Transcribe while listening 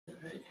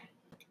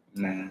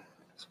Nah,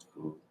 that's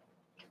cool.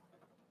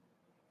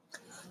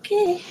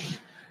 Okay.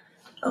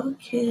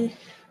 Okay.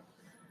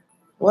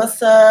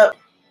 What's up?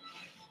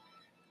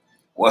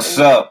 What's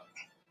up?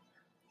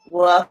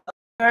 Welcome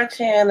to our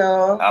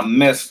channel. I'm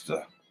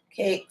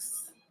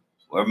Mista&Cakz.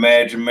 We're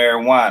Marriage and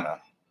Marijuana.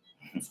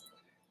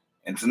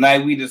 And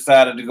tonight we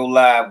decided to go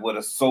live with a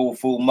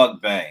SoulFood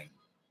MUKBANG.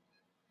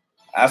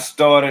 I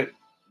started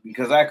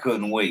because I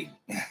couldn't wait.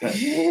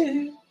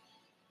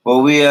 But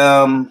we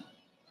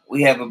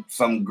have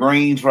some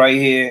greens right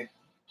here.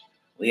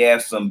 We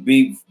have some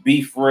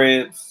beef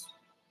ribs.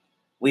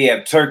 We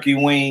have turkey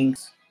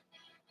wings.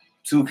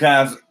 Two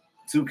kinds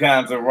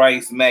of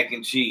rice, mac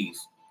and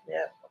cheese.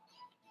 Yeah.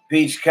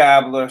 Peach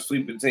cobbler,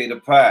 sweet potato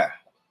pie.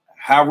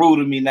 How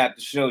rude of me not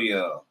to show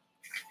y'all.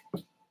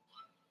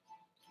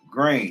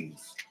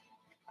 Greens.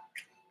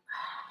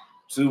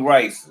 2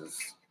 rices.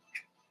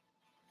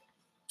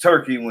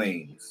 Turkey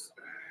wings.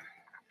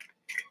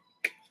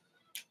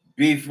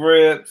 Beef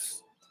ribs.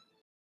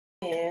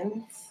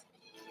 And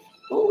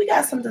we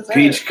got some dessert.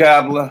 Peach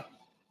cobbler.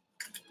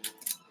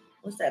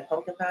 What's that,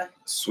 pumpkin pie?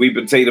 Sweet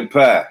potato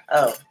pie.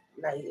 Oh,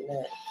 not eating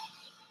that.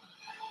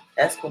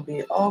 That's gonna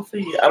be all for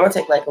you. I'm gonna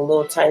take like a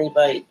little tiny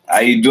bite. How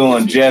you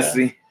doing,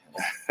 Jesse?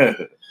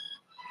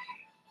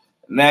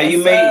 Now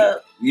you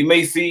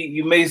may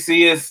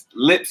see us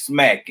lip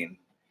smacking,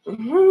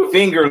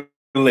 finger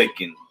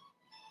licking,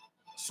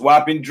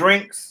 swapping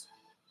drinks,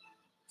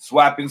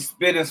 swapping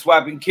spit, and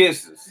swapping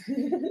kisses.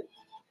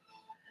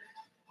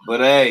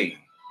 But hey,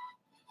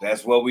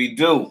 that's what we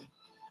do.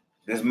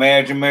 This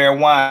marriage and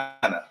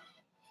marijuana.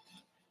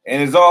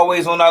 And as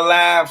always on our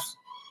lives,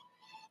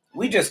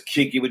 we just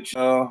kick it with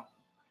y'all.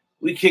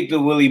 We kick the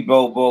Willy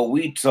Bobo.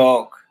 We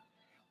talk.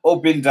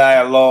 Open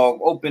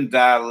dialogue, open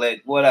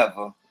dialect,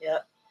 whatever.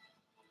 Yep.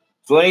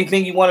 So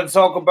anything you want to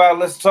talk about,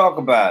 let's talk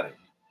about it.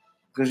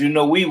 Because you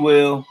know we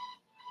will.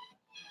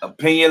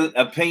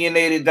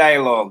 Opinionated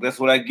dialogue. That's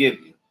what I give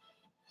you.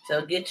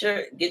 So get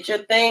your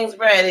things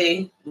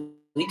ready.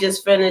 We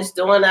just finished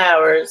doing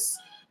ours.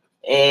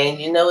 And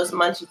you know it's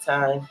munchie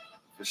time.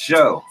 For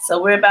sure. So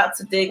we're about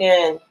to dig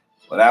in.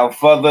 Without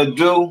further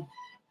ado,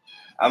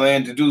 I'm going to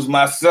introduce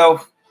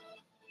myself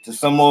to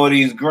some more of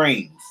these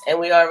greens. And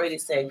we already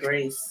said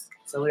grace.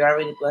 So we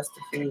already blessed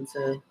the food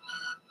too.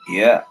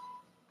 Yeah.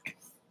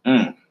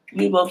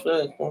 We both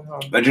good.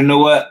 But you know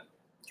what?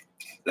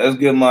 Let's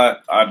give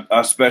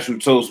our special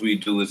toast we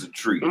do as a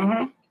treat.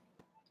 I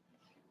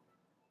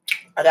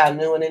got a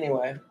new one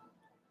anyway.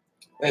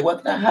 Wait,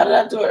 how did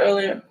I do it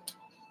earlier?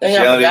 She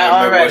don't even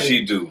remember what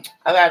she do.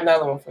 I got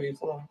another one for you.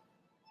 Come on.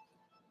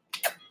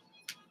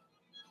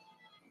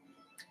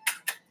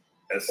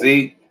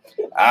 See,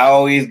 I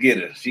always get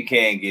her. She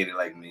can't get it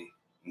like me.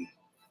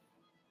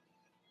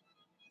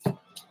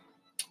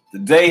 The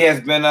day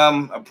has been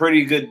a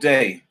pretty good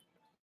day.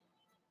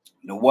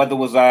 The weather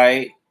was all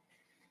right.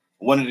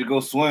 Wanted to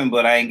go swim,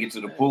 but I didn't get to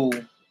the pool.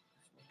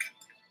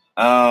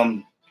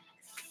 Let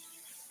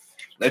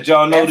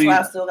y'all know That's why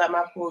I still got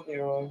my pool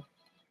gear on.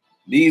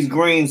 These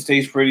greens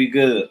taste pretty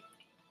good.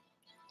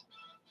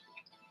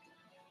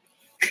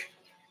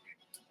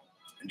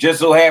 Just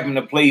so happened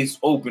the place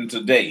opened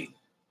today.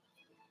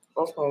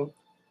 Okay.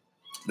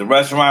 The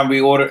restaurant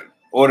we ordered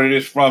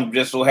this from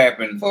just so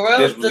happened. For real?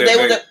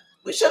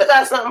 We should have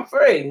got something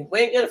free. We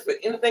ain't get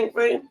anything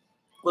free.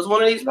 Was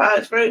one of these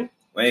pies free?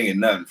 We ain't get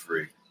nothing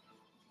free.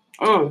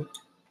 Well,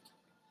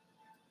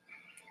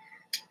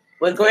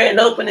 go ahead and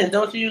open it.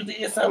 Don't you usually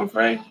get something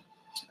free?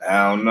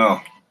 I don't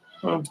know.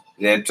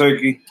 That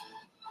turkey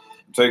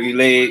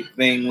leg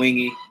thing,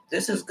 wingy.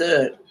 This is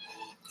good.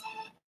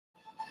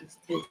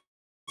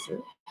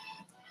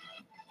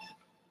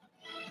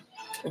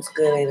 It's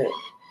good, ain't it?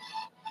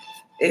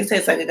 It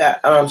tastes like it got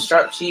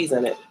sharp cheese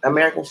in it.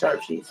 American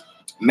sharp cheese.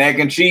 Mac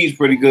and cheese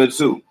pretty good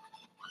too.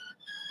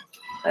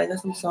 I got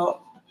some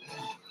salt.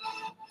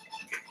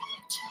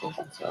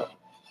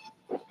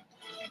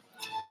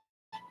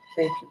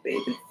 Thank you,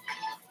 baby.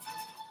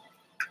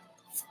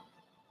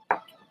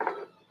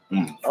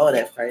 Oh,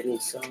 that probably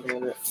needs salt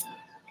on it.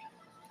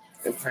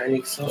 It probably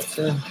needs salt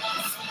too.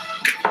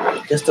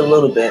 Just a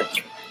little bit.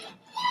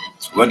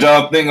 What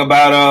y'all think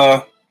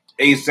about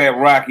ASAP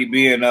Rocky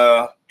being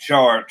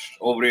charged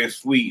over there in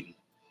Sweden?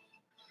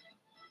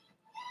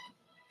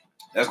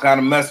 That's kind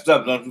of messed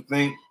up, don't you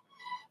think?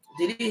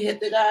 Did he hit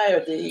the guy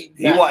or did he?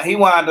 He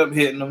wound up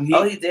hitting him.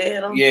 He did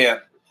hit him? Yeah.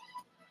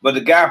 But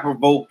the guy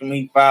provoked him.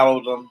 He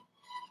followed him.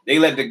 They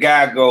let the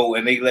guy go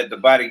and they let the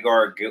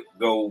bodyguard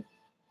go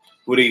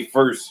who they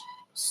first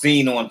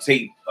seen on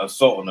tape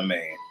assaulting a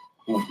man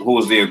who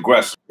was the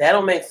aggressor. That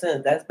don't make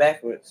sense. That's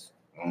backwards.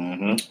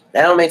 That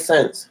don't make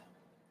sense.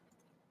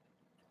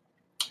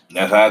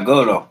 That's how it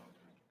go,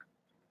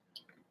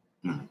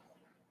 though.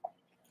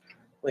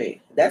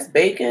 Wait, that's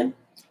bacon?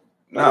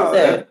 No,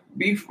 that's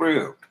beef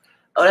rib.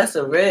 Oh, that's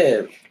a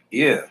rib.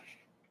 Yeah.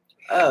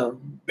 Oh.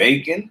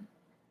 Bacon?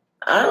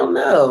 I don't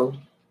know.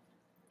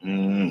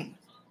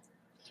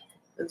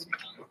 It's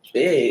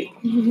big.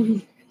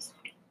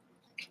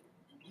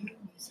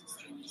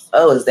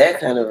 Oh, it's that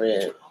kind of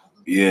rib.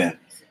 Yeah.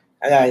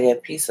 I gotta get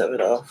a piece of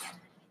it off.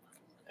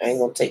 I ain't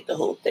gonna take the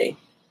whole thing.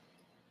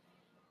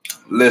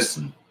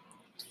 Listen,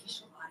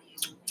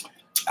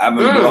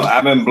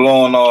 I've been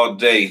blowing all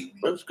day.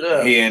 That's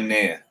good. Here and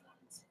there.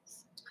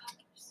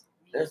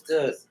 That's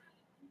good.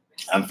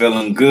 I'm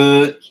feeling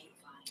good.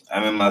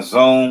 I'm in my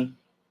zone.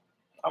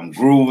 I'm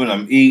grooving.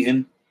 I'm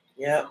eating.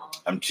 Yep.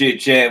 I'm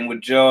chit-chatting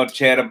with y'all,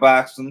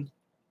 chatterboxing.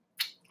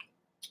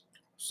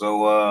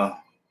 So,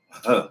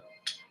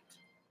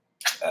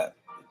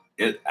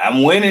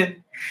 I'm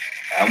winning.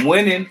 I'm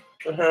winning.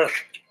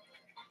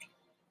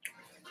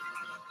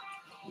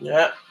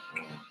 Yep.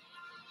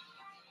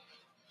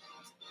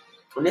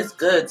 And it's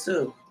good,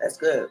 too. That's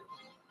good.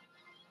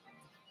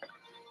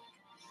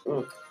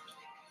 I'm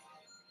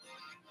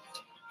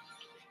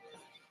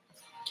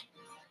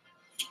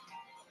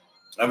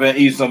going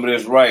to eat some of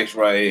this rice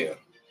right here.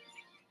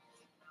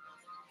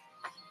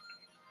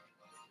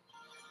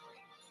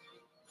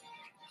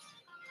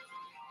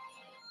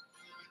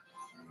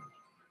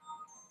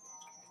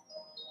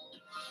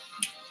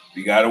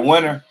 We got a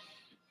winner.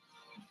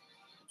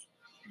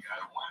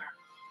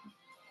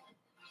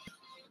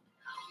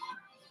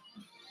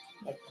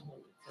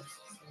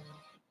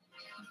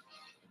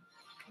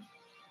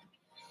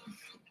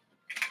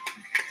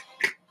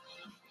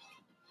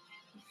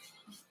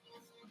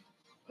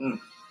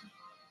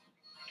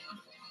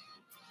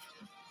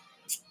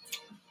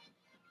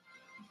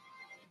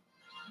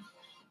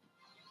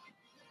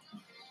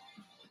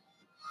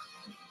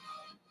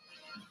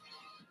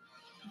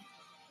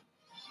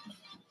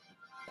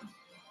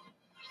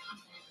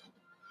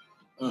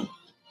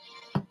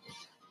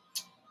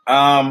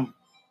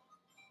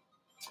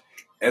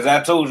 As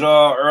I told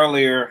y'all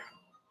earlier,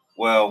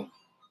 well,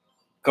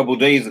 a couple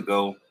days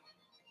ago,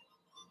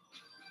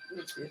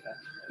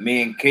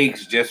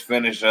 Me&Cakz just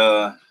finished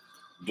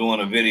doing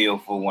a video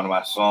for one of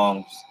my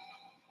songs.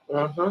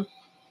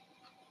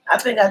 I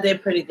think I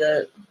did pretty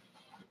good.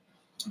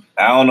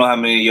 I don't know how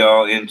many of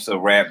y'all into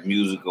rap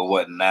music or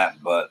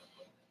whatnot, but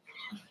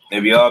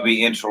if y'all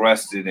be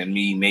interested in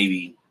me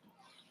maybe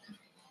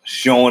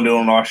showing it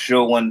on our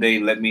show one day,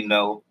 let me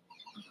know.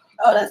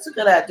 Oh, that's a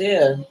good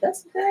idea.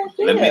 That's a good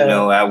idea. Let me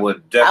know. I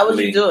would definitely. How would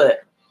you do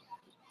it?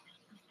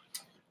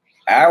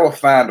 I will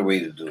find a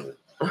way to do it.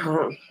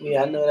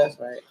 Yeah, I know that's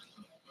right.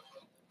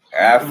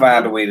 I'll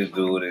find a way to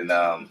do it, and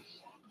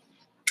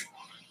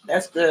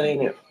that's good,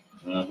 ain't it?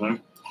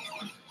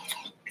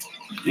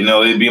 You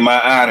know, it'd be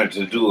my honor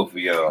to do it for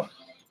y'all.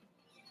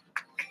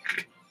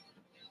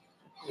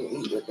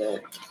 Eat with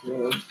that.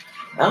 Yeah.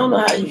 I don't know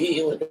how you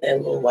eat with that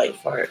little white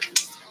fart.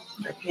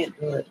 I can't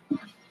do it.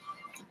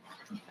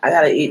 I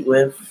gotta eat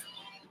with.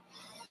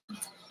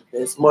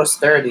 It's more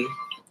sturdy.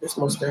 It's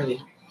more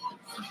sturdy.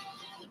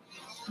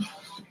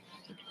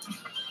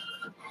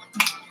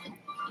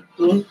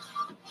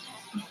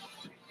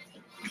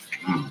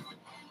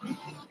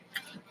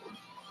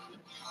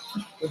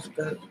 It's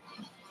good.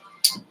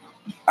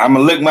 I'm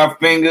gonna lick my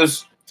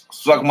fingers,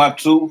 suck my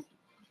tooth,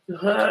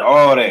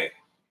 all that.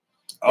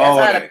 All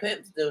That's how that. the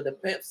pimps do. The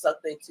pimps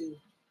suck their tooth.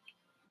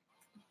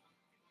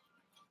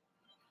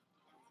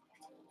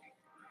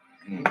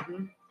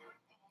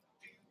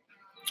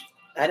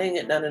 I didn't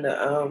get none of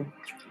the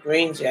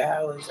greens yet.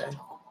 How was that?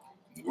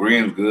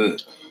 Green's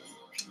good.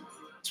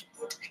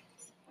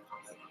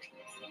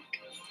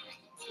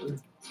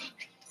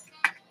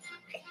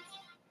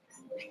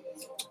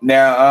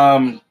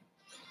 Now,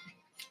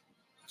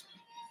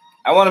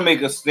 I want to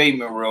make a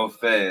statement real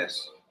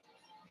fast.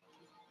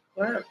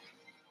 What?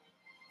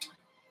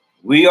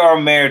 We are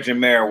Marriage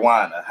and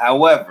Marijuana.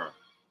 However,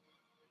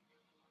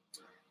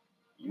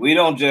 we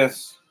don't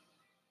just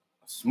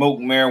smoke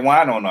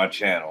marijuana on our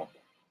channel.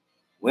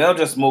 We don't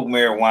just smoke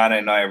marijuana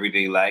in our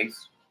everyday life.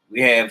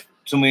 We have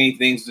too many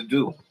things to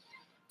do.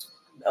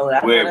 Oh,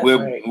 I know that's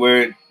right.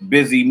 We're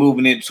busy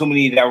moving in too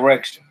many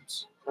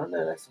directions. I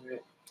know that's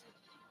right.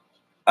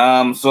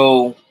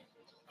 So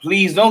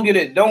please don't get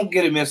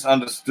it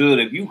misunderstood.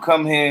 If you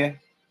come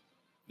here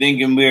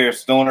thinking we're a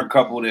stoner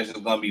couple that's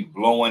just gonna be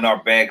blowing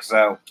our backs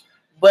out,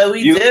 but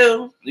we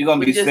do. You're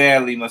gonna be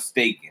sadly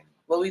mistaken.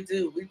 But we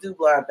do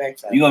blow our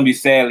backs out. You're gonna be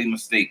sadly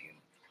mistaken.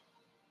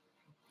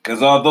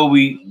 Because although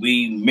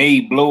we may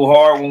blow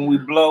hard when we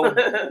blow,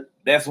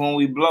 that's when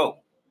we blow.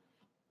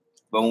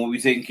 But when we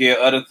taking care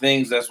of other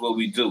things, that's what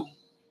we do.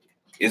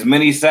 There's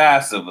many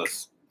sides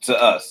to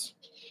us.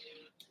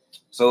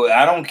 So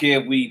I don't care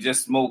if we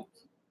just smoke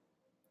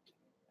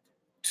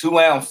 2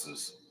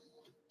 ounces.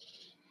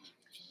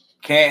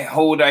 Can't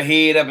hold our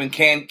head up and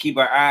can't keep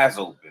our eyes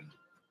open.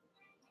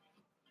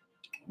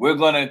 We're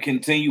gonna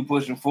continue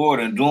pushing forward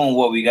and doing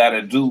what we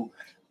gotta do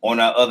on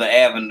our other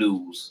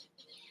avenues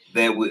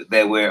that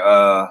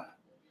we're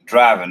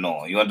driving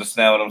on. You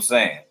understand what I'm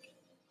saying?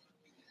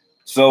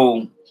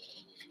 So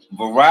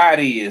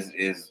variety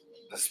is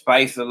the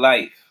spice of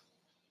life.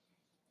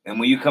 And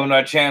when you come to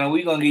our channel,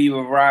 we're gonna give you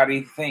a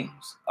variety of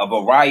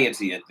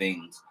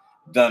things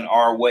done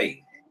our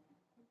way.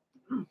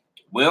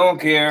 We don't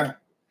care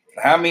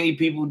how many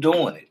people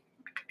doing it.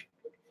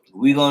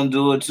 We're gonna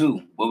do it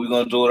too, but we're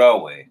gonna do it our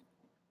way.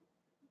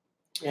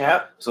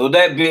 Yeah. So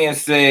that being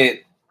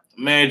said,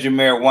 Marriage and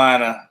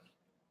Marijuana,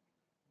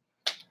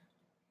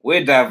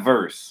 We're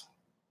diverse.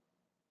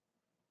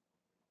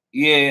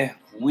 Yeah,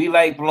 we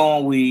like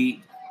blowing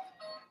weed.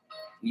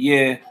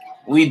 Yeah,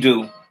 we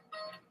do.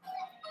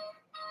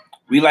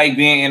 We like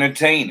being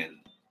entertaining.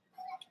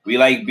 We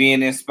like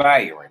being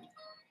inspiring.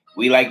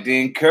 We like to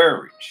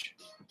encourage.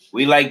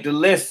 We like to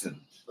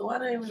listen. Oh, I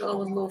didn't even know it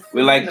was a little fruit.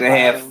 We like to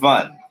have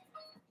fun.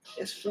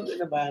 It's fruit in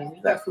the bottom.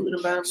 You got fruit in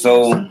the bottom.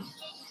 So,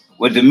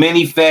 with the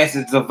many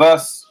facets of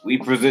us, we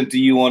present to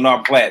you on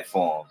our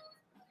platform,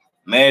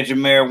 Marriage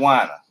and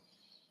Marijuana.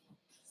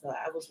 So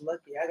I was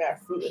lucky. I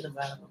got fruit in the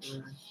bottom.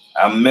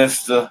 I'm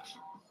Mista&Cakz.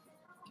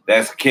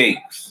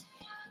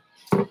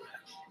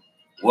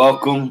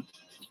 Welcome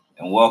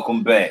and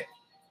welcome back.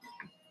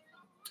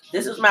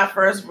 This is my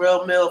first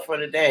real meal for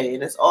the day,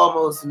 and it's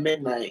almost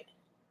midnight.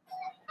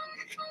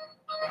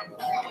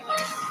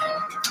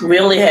 We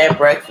only had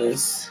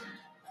breakfast.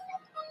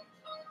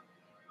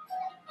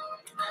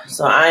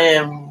 So I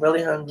am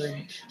really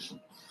hungry.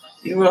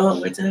 You real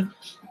hungry too?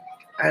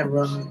 I'm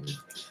real hungry.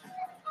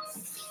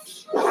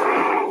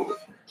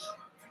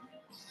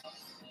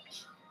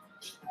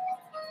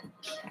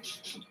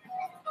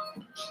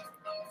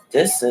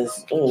 This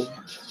is,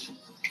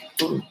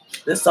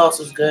 this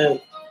sauce is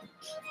good.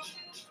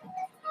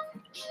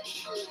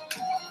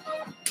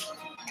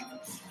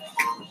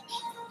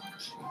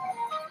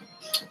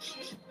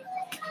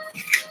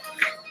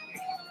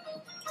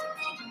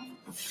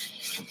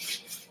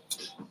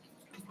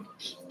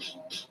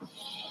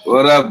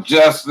 What up,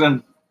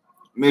 Justin?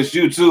 Miss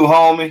you too,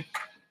 homie.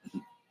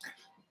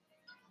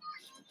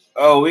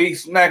 Oh, we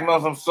snacking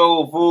on some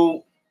soul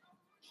food.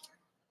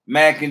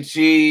 Mac and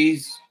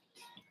cheese,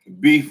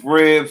 beef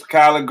ribs,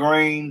 collard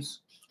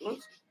greens,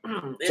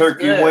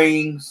 turkey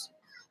wings,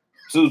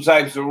 2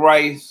 types of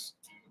rice,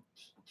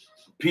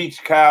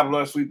 peach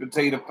cobbler, sweet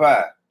potato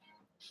pie.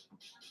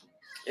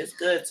 It's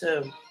good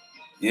too.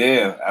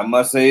 Yeah, I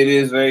must say it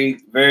is very,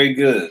 very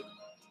good.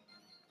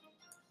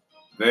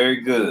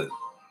 Very good.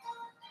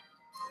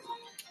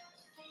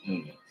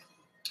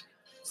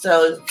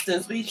 So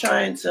since we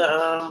trying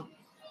to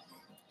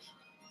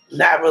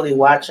not really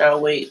watch our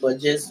weight, but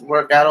just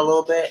work out a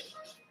little bit,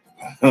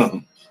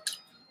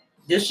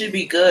 this should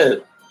be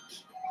good.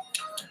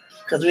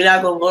 Because we're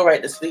not going to go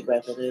right to sleep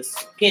after this.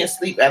 You can't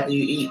sleep after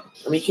you eat.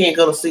 I mean, you can't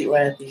go to sleep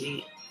right after you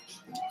eat.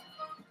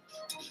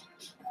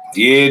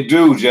 Yeah,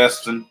 do,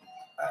 Justin.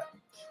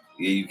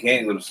 Yeah, you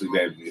can't go to sleep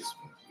after this.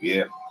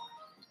 Yeah.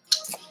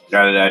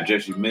 Gotta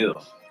digest your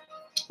meal.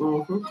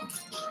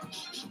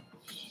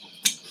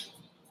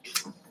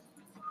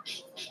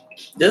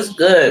 This is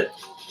good.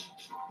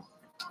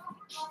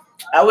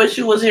 I wish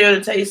you was here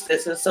to taste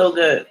this. It's so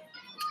good.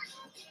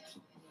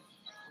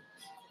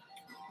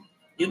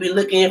 You be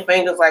licking your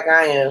fingers like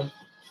I am.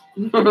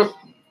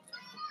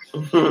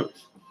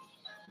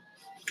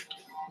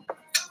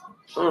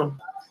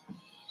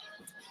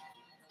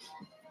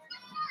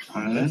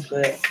 That's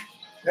good.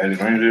 That is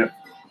good.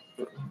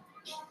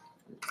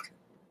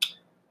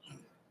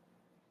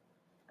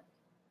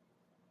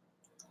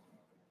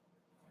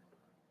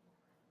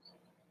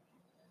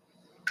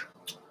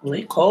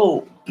 They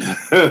cold.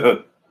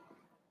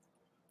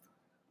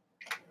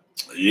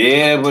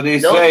 Yeah, but they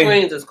those say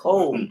greens is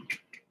cold.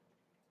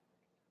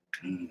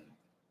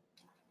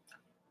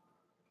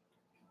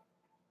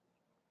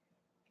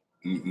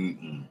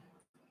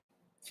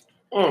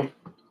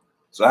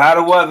 So how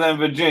the weather in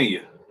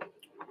Virginia?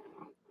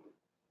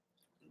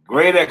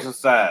 Great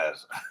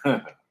exercise.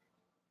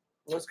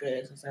 What's good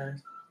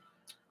exercise?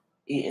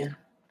 Eating.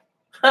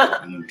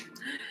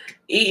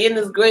 Eating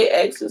is great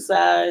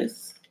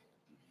exercise.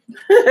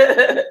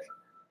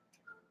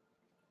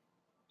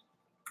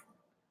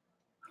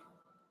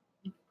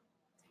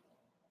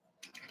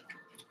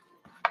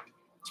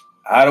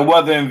 How the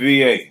weather in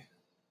VA?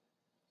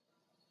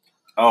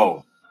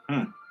 Oh.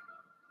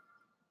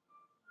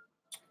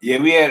 Yeah,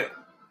 we had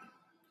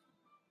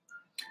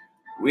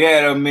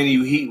a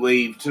mini heat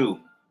wave too.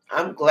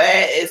 I'm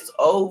glad it's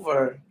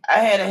over. I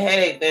had a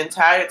headache the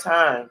entire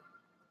time.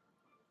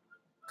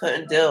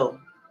 Couldn't deal.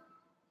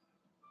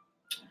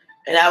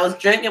 And I was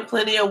drinking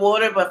plenty of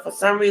water, but for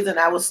some reason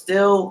I was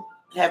still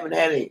having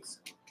headaches.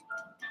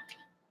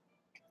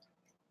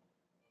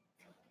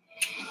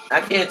 I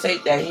can't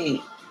take that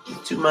heat.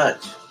 It's too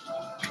much.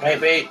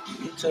 Right, babe?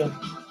 You too.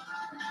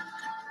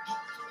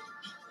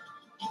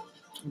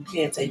 You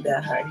can't take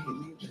that high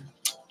heat either.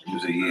 You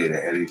say, yeah,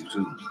 the headache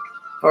too.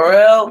 For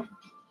real?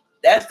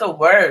 That's the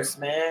worst,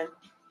 man.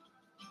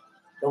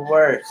 The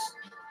worst.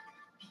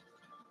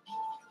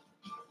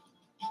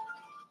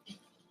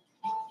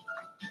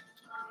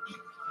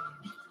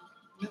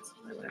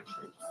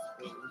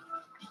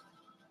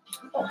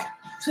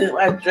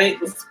 My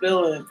drink was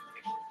spilling.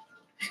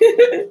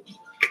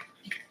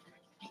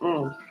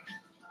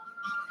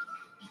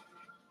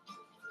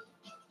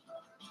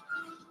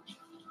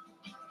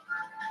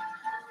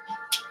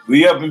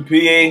 We up in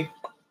PA.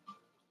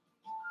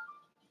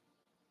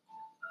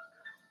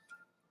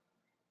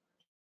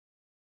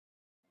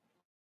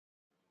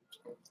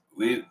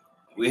 We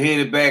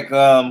headed back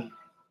down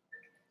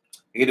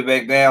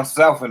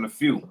south in a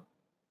few.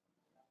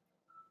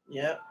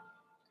 Yep.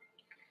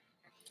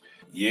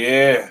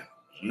 Yeah.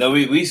 No,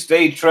 we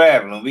stay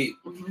traveling. We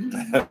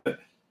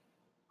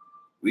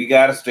we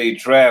gotta stay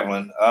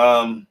traveling.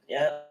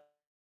 Yeah.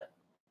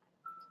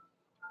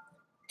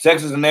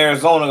 Texas and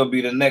Arizona will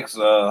be the next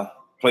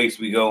place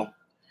we go.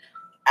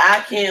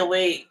 I can't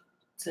wait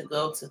to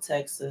go to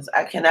Texas.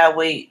 I cannot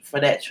wait for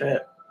that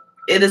trip.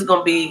 It is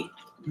gonna be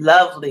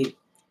lovely.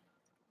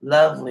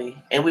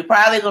 Lovely. And we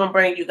probably gonna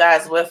bring you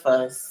guys with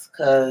us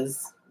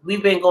because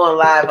we've been going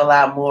live a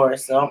lot more.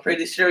 So I'm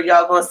pretty sure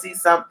y'all gonna see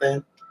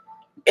something.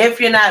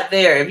 If you're not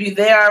there, if you're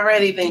there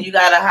already, then you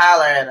gotta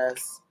holler at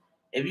us.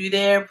 If you're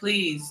there,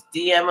 please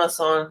DM us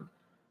on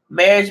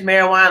Marriage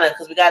Marijuana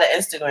because we got an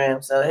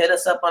Instagram. So hit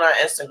us up on our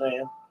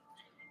Instagram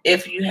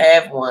if you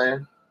have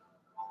one.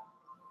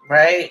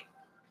 Right?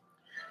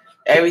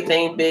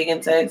 Everything big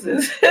in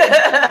Texas.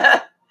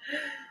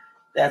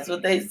 That's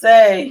what they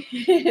say.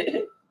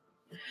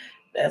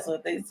 That's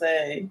what they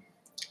say.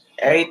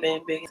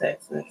 Everything big in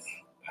Texas.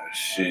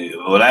 Shit.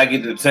 When I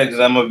get to Texas,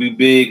 I'm gonna be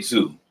big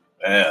too.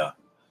 Yeah.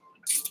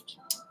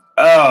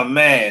 Oh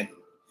man.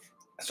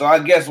 So I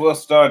guess we'll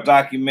start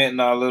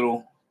documenting our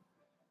little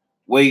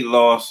weight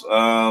loss.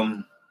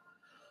 I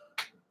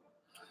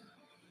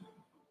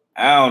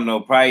don't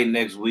know, probably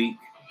next week.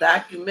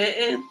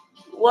 Documenting?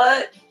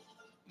 What?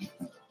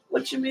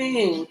 What you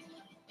mean?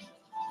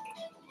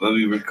 We'll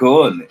be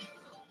recording it.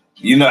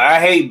 You know, I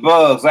hate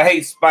bugs. I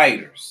hate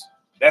spiders.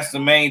 That's the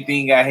main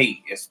thing I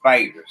hate is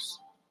spiders.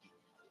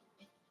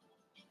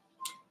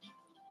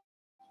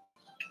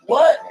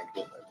 What?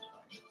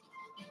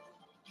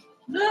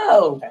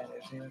 No.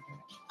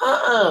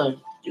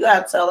 You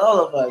gotta tell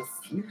all of us.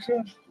 You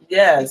sure?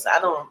 Yes, I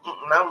don't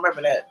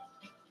remember that.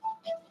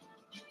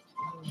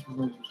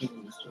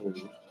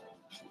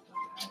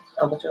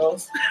 How much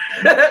else?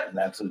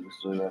 Not too the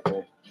story like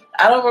that.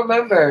 I don't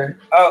remember.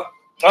 Oh,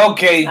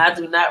 okay. I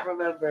do not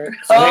remember.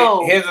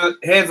 So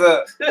here's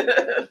a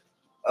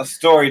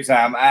story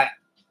time. I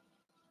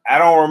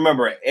don't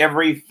remember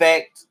every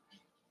fact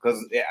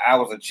because I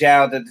was a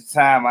child at the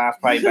time. I was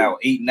probably about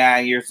 8,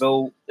 9 years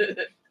old.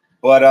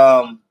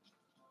 But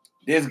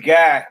this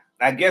guy,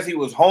 I guess he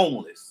was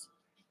homeless.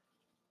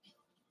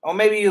 Or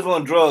maybe he was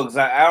on drugs.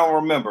 I don't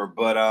remember.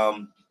 But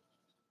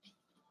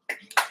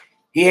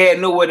he had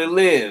nowhere to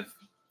live.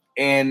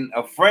 And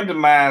a friend of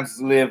mine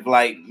lived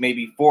like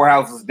maybe 4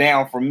 houses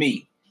down from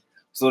me.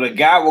 So the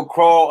guy would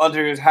crawl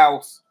under his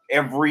house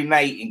every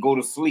night and go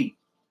to sleep.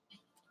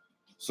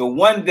 So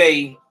one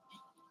night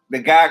the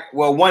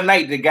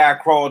guy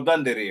crawled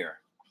under there.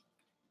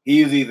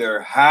 He was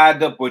either high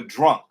up or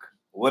drunk,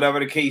 whatever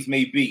the case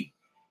may be.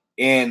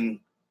 And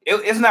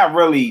it's not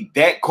really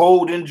that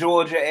cold in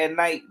Georgia at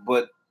night,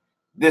 but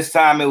this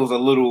time it was a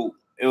little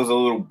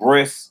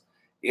brisk.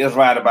 It was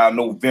right about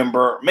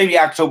November, maybe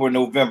October,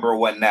 November, or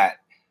whatnot.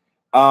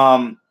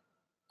 And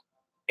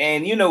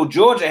you know,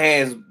 Georgia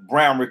has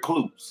brown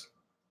recluse.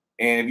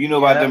 And if you know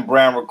about them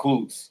brown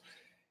recluse,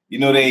 you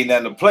know they ain't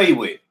nothing to play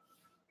with.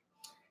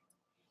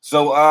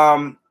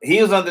 So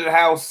he was under the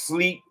house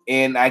asleep,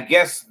 and I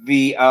guess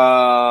the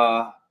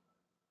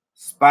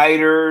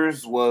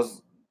spiders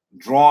was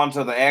drawn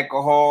to the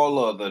alcohol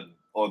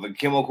or the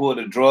chemical or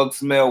the drug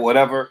smell,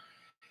 whatever.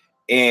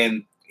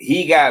 And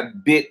he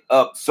got bit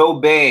up so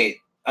bad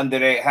under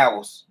that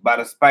house by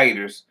the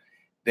spiders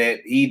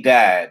that he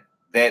died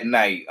that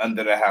night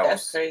under the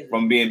house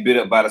from being bit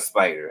up by the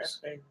spiders. That's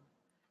crazy.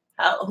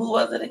 Who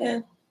was it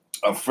again?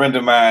 A friend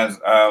of mine's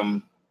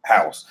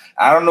house.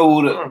 I don't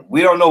know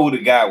we don't know who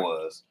the guy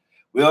was.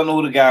 We don't know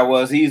who the guy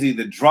was. He's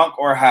either drunk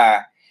or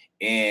high.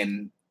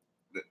 And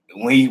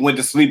when he went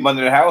to sleep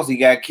under the house, he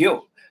got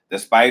killed. The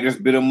spiders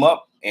bit him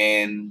up,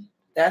 and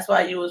that's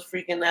why you was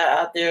freaking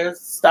out there,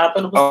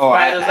 stomping the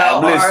spiders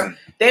out hard.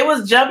 They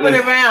was jumping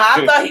around.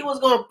 I thought he was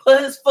gonna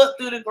put his foot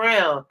through the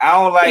ground. I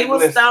don't like. He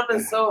was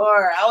stomping so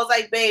hard. I was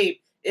like, babe,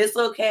 it's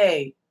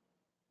okay.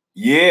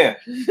 Yeah,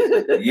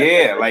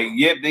 yeah, like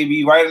yep, they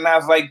be right in the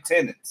house like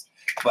tenants.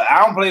 But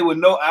I don't play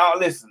with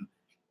listen.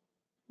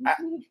 I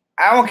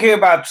don't care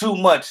about too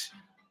much,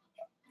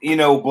 you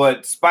know.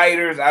 But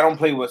spiders, I don't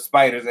play with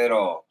spiders at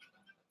all.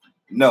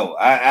 No,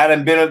 I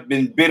done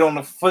been bit on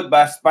the foot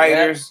by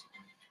spiders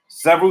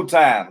several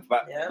times,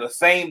 by the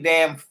same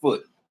damn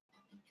foot.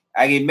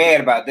 I get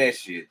mad about that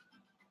shit.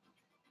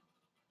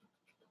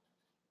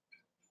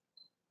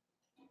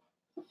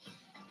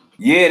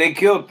 Yeah, they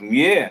killed him.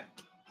 Yeah.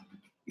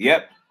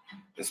 Yep.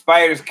 The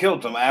spiders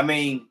killed him. I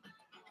mean,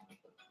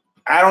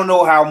 I don't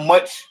know how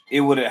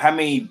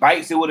many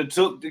bites it would have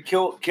took to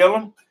kill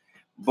him.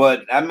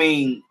 But I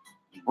mean,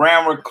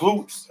 brown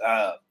recluse,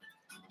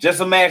 just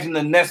imagine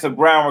the nest of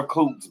brown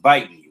recluse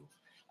biting you.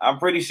 I'm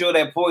pretty sure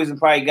that poison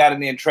probably got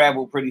in there and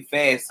traveled pretty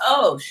fast.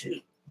 Oh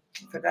shoot.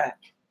 Forgot.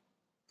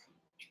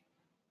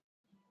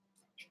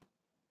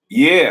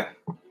 Yeah.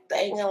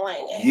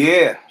 Dang-a-lang-a.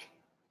 Yeah.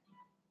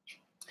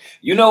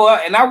 You know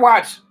what? And I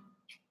watch.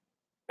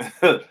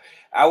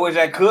 I wish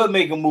I could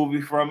make a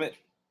movie from it.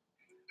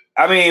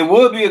 I mean, it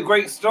would be a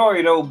great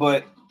story though,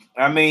 but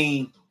I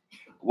mean,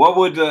 what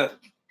would the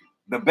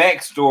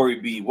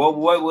backstory be? What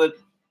would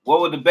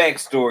the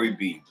backstory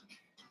be?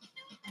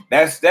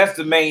 That's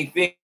the main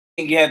thing.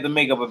 You have to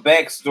make up a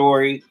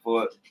backstory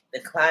for the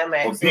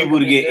climax for people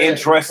to get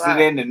interested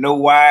in and know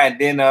why, and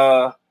then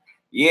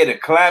yeah, the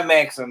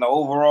climax and the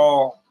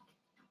overall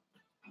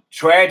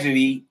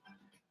tragedy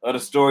of the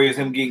story is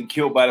him getting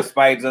killed by the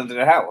spiders under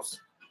the house.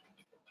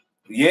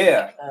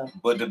 Yeah,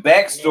 but the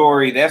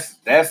backstory,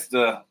 that's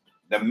the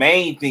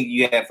main thing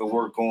you have to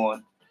work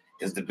on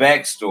is the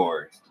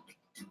backstory.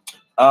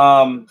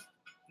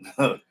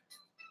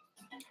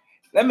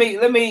 let me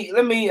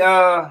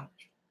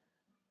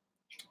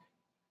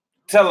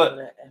tell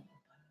it.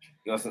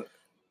 You want some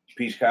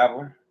peach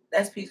cobbler?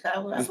 That's peach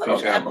cobbler. I thought it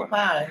was apple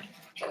pie.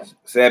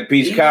 Is that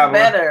peach Even cobbler?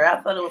 Better. I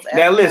thought it was apple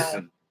now pie.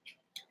 Listen,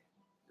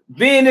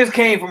 being this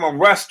came from a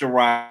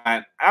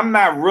restaurant, I'm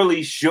not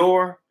really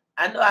sure.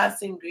 I know I've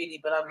seen greedy,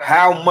 but I'm not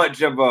how sure.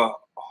 much of a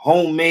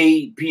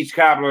homemade peach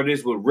cobbler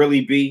this would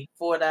really be.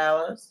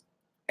 $4.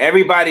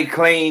 Everybody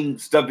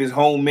claims stuff is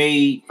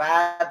homemade.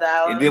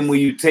 $5. And then when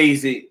you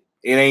taste it,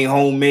 it ain't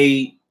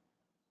homemade.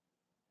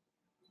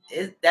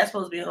 That's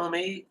supposed to be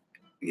homemade?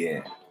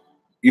 Yeah.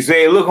 You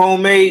say it look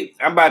homemade?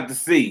 I'm about to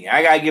see.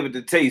 I gotta give it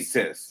the taste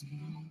test.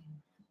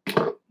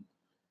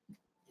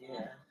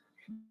 Yeah.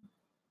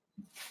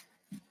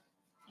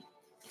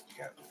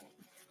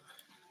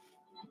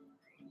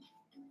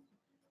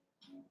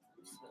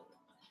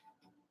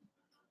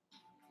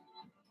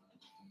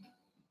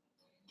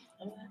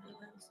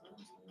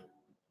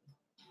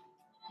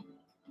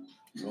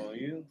 It's on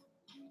you.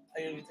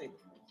 Are you gonna take it?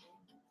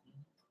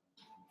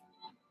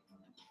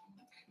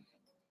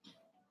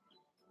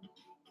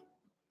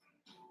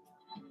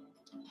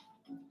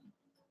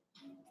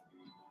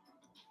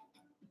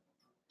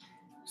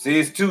 See,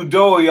 it's too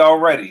doughy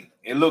already.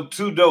 It looked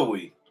too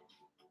doughy.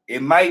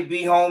 It might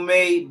be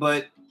homemade,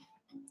 but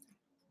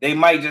they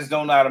might just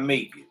don't know how to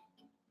make it.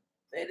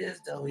 It is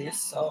doughy.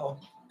 It's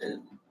soft.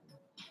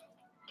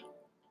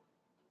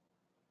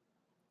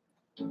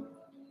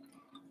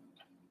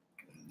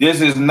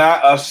 This is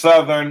not a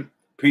Southern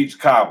peach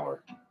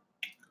cobbler.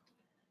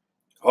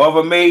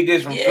 Whoever made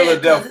this from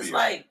Philadelphia. It's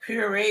like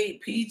pureed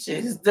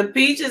peaches. The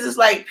peaches is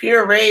like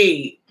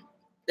pureed.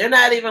 They're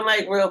not even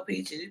like real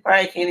peaches. You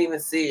probably can't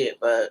even see it,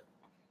 but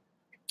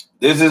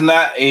this is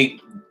not a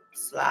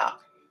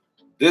slop.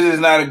 This is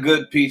not a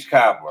good peach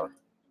cobbler.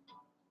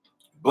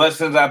 But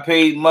since I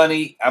paid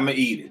money, I'm gonna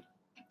eat it.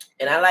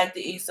 And I like to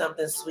eat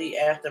something sweet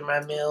after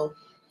my meal.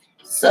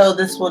 So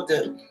this will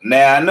do.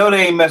 Now I know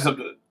they ain't mess up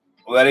the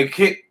they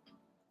kick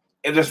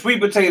if the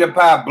sweet potato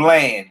pie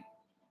bland.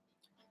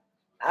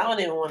 I don't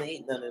even want to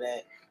eat none of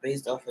that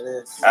based off of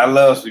this. I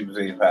love sweet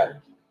potato pie.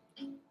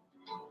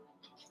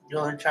 You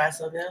want to try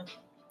some now?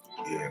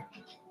 Yeah.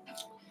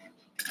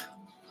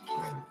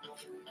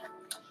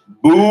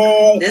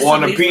 Boo this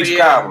on the peach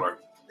cobbler.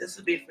 This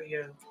would be for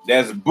you.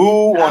 That's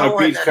boo on the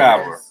peach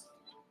cobbler.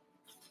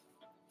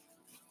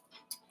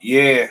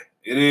 Yeah,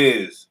 it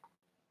is.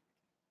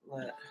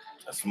 What?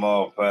 A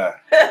small pie.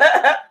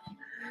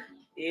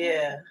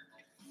 Yeah.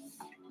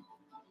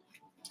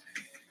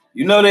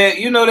 You know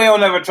they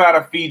don't ever try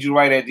to feed you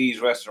right at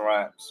these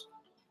restaurants.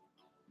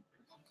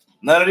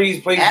 None of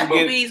these places.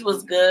 Applebee's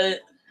was good.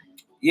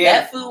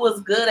 Yeah, that food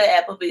was good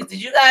at Applebee's.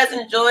 Did you guys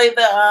enjoy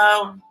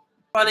the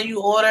front of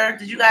you order?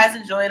 Did you guys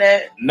enjoy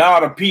that? No,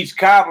 the peach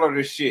cobbler,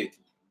 the shit.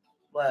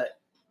 What?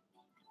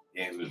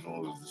 Yeah, this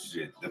one was the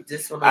shit.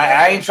 This one.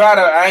 I ain't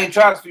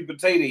tried sweet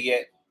potato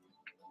yet.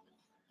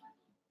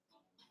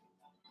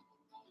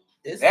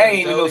 That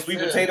ain't even no sweet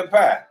potato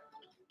pie.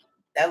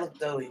 That looked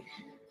doughy.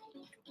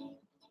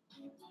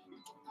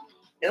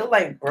 It looked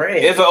like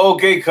bread. It's an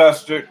okay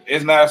custard.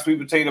 It's not a sweet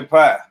potato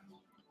pie.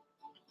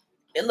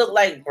 It looked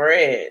like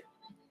bread.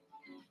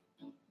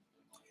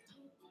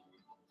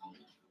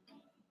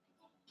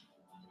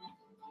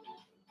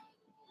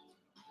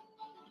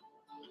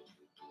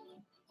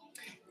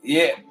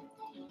 Yeah.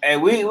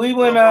 And we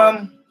went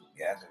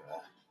yeah,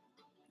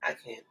 I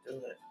can't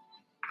do it.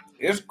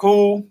 It's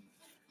cool.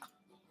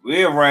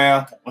 We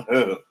around.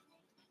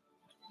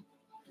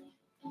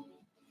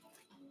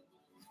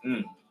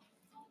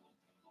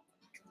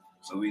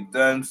 So we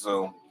done.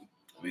 So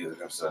we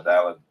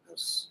consolidate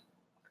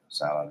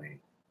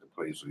the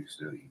place we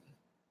still eat.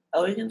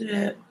 Oh, we can do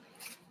that.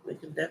 We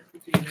can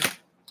definitely do that.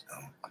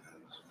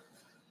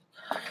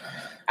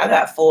 I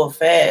got full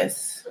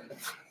fast.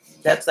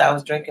 That's why I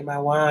was drinking my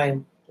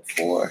wine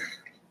before.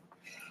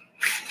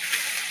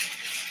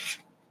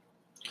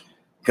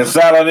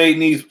 Consolidating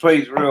these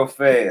plates real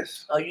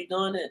fast. Oh, you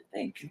doing it?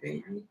 Thank you,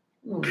 baby.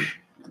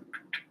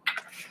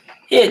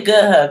 Here,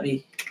 good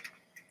hubby.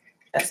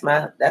 That's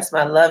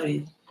my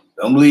lovey.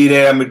 Don't believe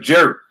that I'm a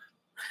jerk.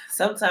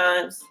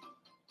 Sometimes.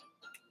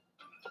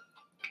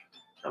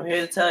 I'm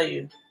here to tell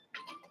you.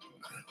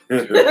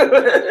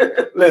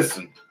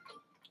 Listen.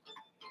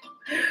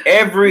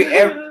 Every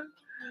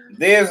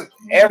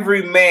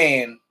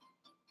man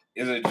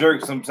is a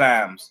jerk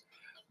sometimes.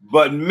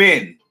 But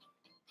men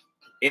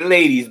and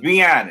ladies,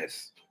 be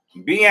honest.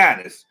 Be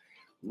honest.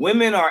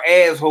 Women are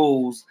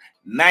assholes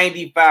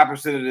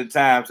 95% of the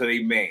time to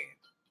their man.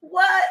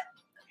 What?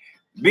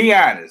 Be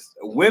honest.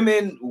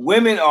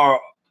 Women are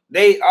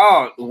They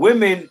are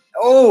women.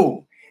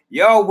 Oh,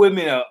 y'all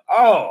women are.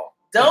 Oh,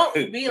 don't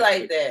be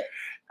like that.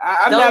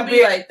 I'm don't not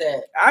be like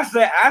that. I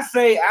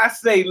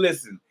say.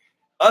 Listen,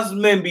 us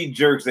men be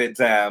jerks at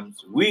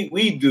times.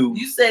 We do.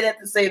 You say that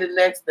to say the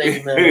next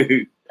thing,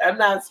 man. I'm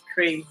not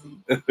crazy.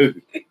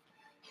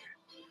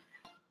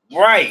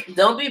 Right.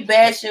 Don't be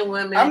bashing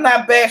women. I'm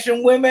not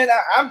bashing women.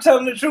 I'm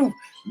telling the truth.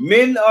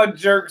 Men are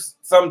jerks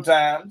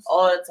sometimes.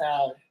 All the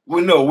time.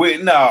 Well, no,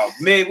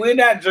 men, we're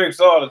not jerks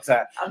all the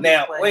time.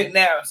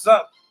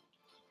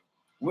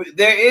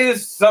 There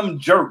is some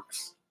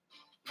jerks,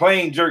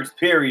 plain jerks,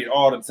 period,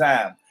 all the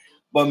time.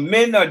 But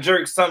men are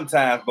jerks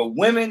sometimes. But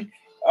women,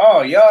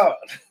 oh y'all,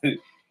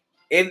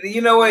 and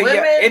you know what?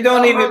 Women, it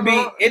don't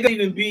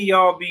even be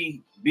y'all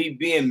be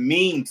being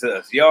mean to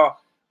us, y'all.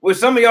 Well,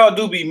 some of y'all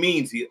do be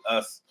mean to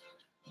us,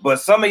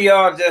 but some of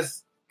y'all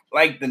just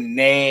like the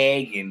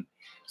nag, and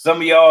some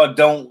of y'all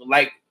don't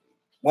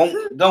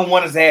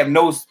want us to have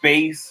no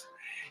space.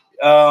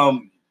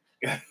 And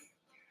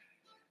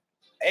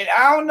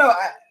I don't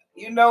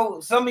know.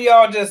 Some of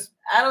y'all just.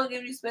 I don't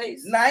give you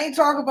space. Nah, I ain't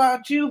talking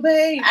about you,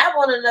 babe. I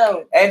want to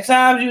know. At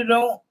times you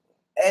don't.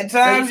 At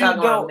times you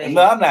don't.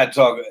 No, I'm not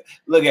talking.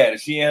 Look at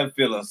it. She ain't her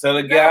feelings. Tell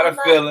her get out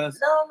her feelings.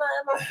 No, I'm not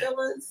in my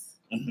feelings.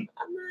 I'm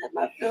not in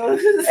my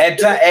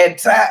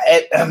feelings.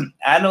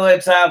 I know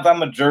at times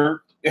I'm a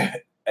jerk,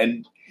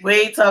 and we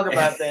ain't talking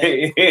about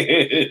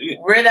that.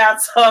 We're not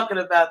talking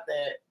about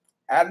that.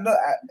 I know.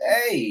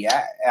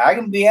 I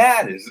can be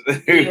honest.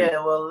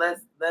 Yeah, well,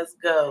 let's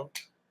go.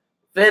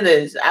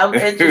 Finish. I'm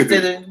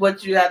interested in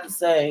what you have to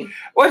say.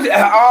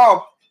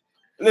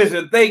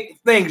 Listen.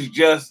 Things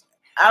just.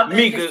 I'm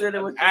Mika, interested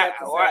in what you have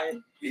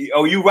to say.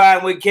 Oh, you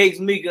riding with Cakz,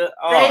 Mika?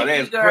 Oh, Thank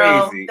that's you,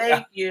 girl. crazy.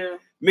 Thank you.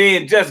 Me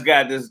and just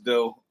got this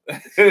though.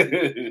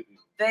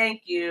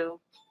 Thank you.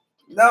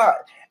 No,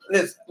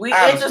 listen. We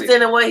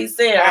interested in what he's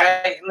saying,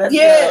 right? Let's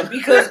go.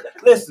 Because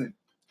listen,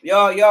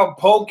 y'all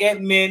poke at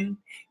men.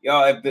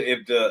 Y'all,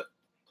 if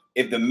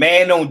the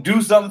man don't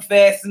do something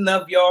fast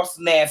enough, y'all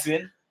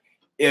snapping.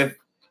 If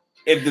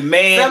the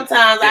man,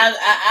 sometimes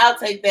I'll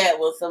take that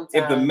one. Sometimes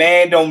if the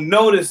man don't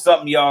notice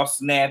something, y'all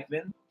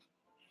snapping.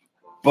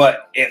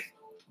 But if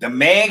the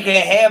man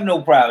can't have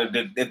no problem,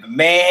 if the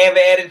man have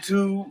an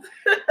attitude,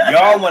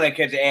 y'all want to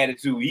catch an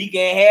attitude. He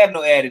can't have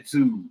no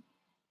attitude.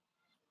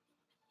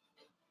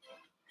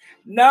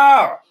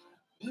 No,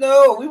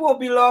 we won't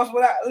be lost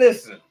without.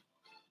 Listen,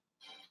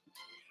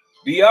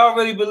 do y'all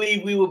really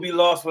believe we will be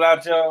lost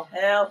without y'all?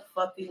 Hell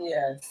fucking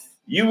yes.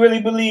 You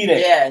really believe that?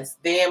 Yes,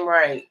 damn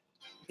right.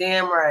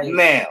 Damn right.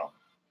 Now.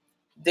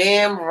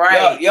 Damn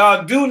right.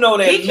 Y'all do know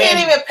that he can't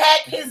even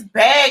pack his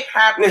bag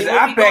properly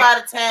when we go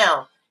out of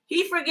town.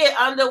 He forget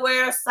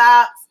underwear,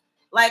 socks.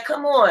 Like,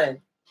 come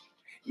on.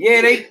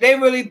 Yeah, they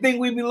really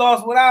think we be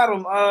lost without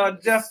him,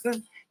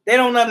 Justin. They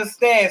don't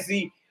understand.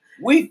 See,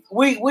 we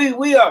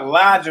are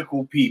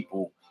logical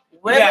people.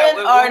 Women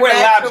are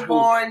natural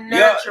born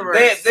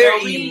nurturers.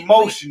 They're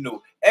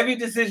emotional. Every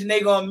decision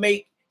they're gonna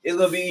make is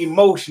gonna be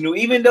emotional,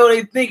 even though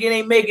they think it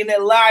ain't making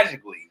it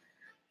logically.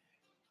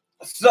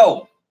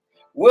 So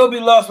we'll be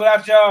lost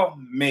without y'all,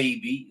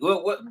 maybe.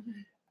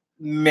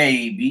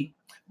 Maybe,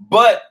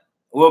 but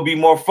we'll be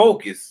more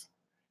focused.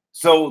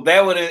 So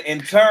that would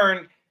in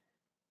turn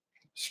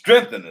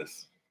strengthen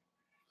us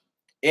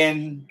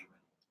and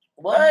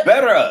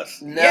better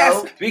us. No.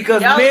 Yes,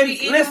 because y'all men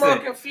be even more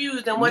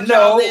confused than what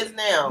y'all is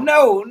now.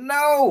 No.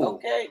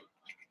 Okay.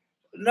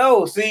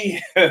 No, see,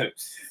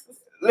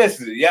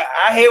 listen, yeah,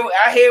 I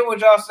hear what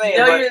y'all saying.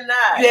 No, but you're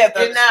not. You have to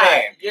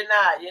understand. You're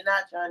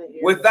not trying to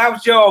hear.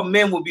 Without y'all,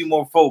 men will be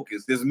more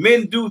focused. Because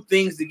men do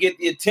things to get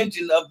the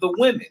attention of the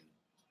women.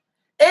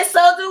 And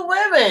so do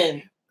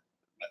women.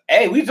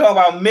 Hey, we talk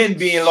about men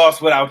being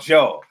lost without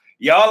y'all.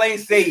 Y'all ain't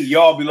say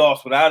y'all be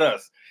lost without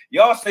us.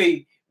 Y'all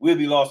say we'll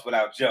be lost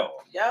without y'all.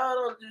 Y'all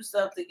don't do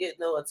stuff to get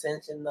no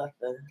attention,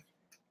 nothing.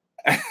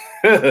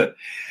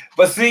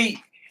 But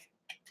see,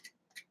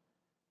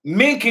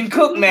 men can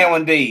cook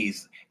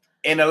nowadays.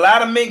 And a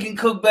lot of men can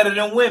cook better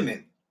than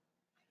women.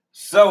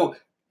 So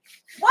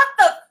what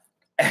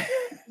the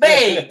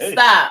babe,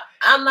 stop.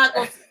 I'm not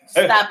gonna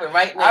stop it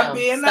right now.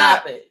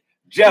 Stop it.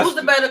 Justin. Who's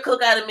the better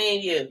cook out of me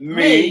and you?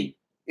 Me.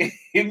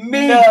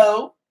 Me.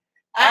 No.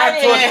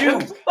 I taught you.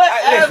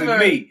 Listen,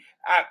 me.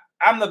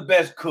 I'm the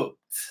best cook.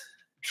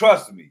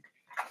 Trust me.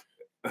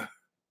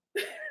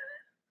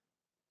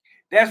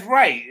 That's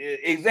right.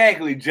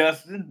 Exactly,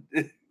 Justin.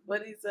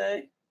 What'd he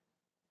say?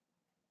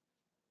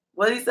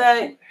 What'd he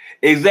say?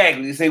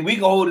 Exactly. He said we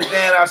can hold it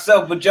down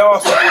ourselves, but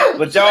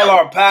y'all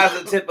are a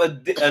positive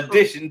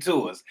addition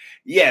to us.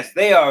 Yes,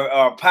 they are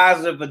a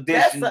positive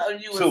addition. That's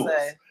something you would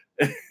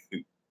say.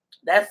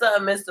 That's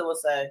something Mista would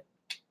say.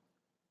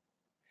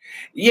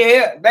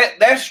 Yeah,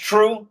 that's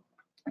true.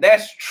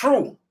 That's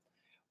true.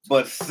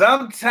 But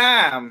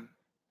sometimes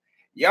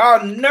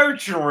y'all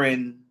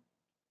nurturing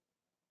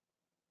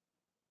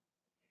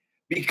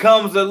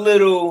becomes a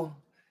little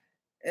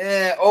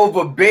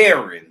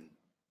overbearing.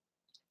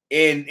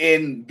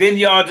 And then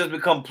y'all just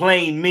become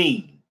plain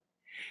mean.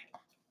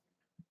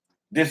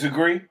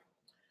 Disagree?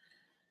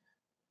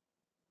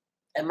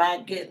 Am I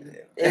getting?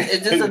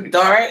 Is this a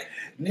dart?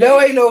 No,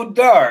 ain't no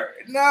dart.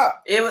 No,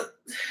 It was.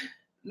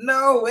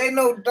 No, ain't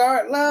no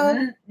dart, love.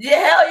 Yeah,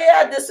 hell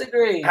yeah, I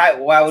disagree.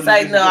 Why would you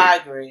disagree? No, I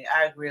agree.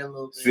 I agree a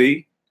little bit.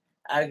 See?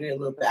 I agree a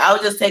little bit. I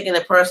was just taking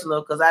it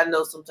personal because I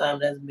know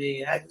sometimes that's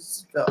me. I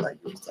just felt like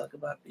you was talking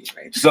about me,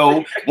 right?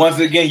 So once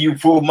again, you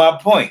prove my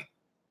point.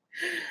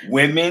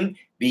 Women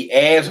be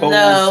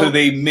assholes to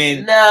they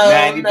men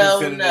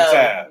 90% of the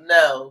time.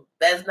 No,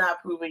 that's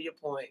not proving your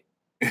point.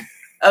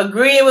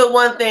 Agreeing with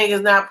one thing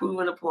is not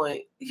proving a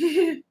point.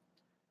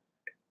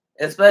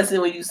 Especially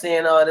when you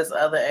saying all this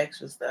other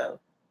extra stuff.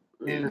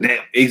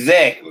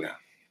 Exactly.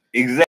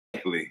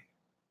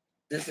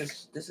 This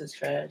is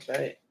trash,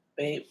 right,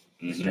 babe?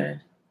 It's trash.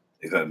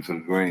 They got them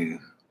some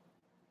greens.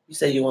 You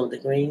said you wanted the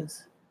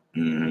greens?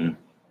 Mm-hmm.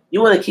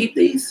 You want to keep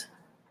these?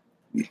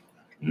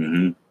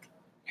 Mm-hmm.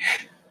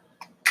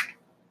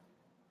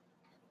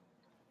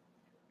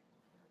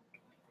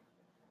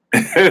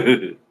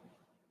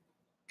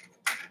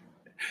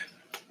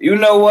 You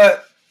know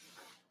what?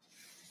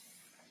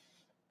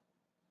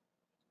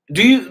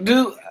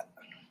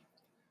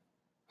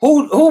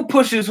 Who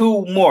pushes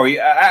who more?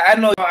 I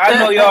know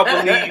y'all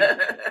believe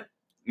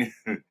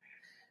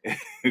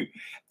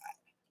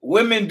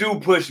women do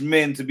push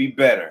men to be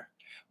better.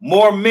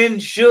 More men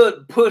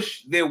should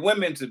push their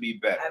women to be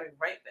better. I'll be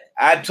right back.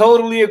 I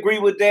totally agree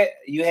with that.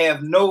 You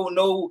have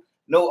no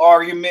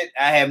argument.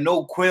 I have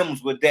no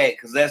qualms with that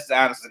because that's the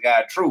honest to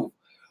God truth.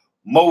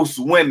 Most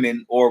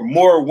women or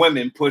more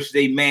women push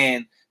their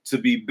man to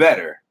be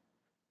better.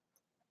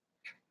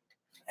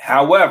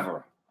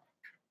 However,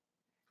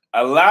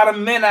 a lot of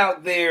men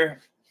out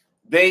there,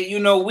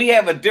 we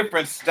have a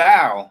different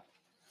style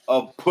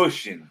of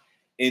pushing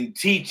and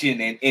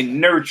teaching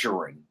and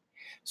nurturing.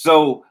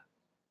 So,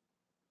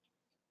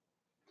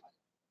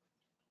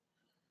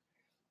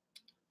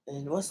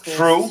 and what's this?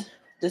 True.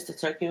 This the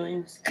turkey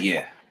wings?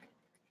 Yeah.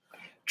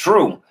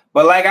 True.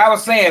 But like I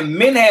was saying,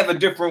 men have a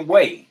different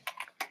way.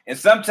 And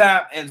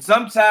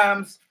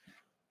sometimes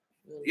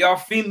y'all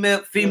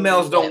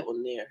females don't.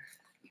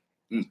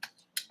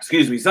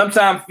 Excuse me.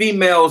 Sometimes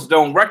females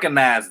don't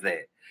recognize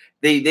that.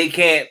 They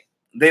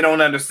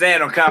don't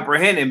understand or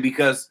comprehend it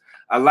because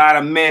a lot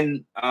of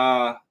men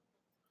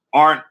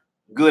aren't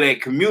good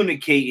at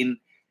communicating,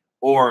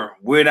 or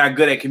we're not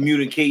good at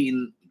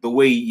communicating the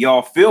way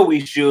y'all feel we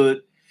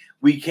should.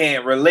 We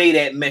can't relay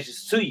that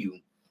message to you.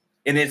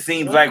 And it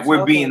seems like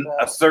we're being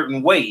a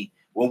certain way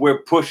when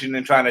we're pushing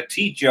and trying to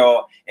teach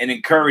y'all and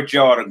encourage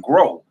y'all to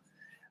grow.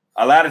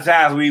 A lot of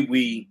times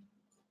we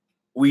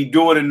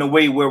do it in a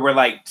way where we're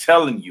like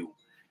telling you,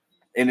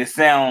 and it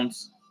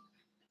sounds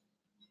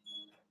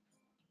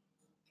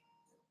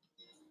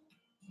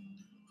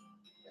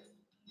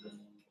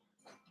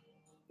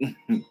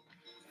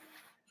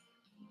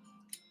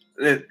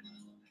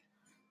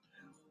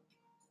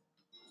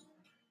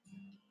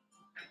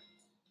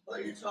What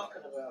are you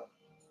talking about?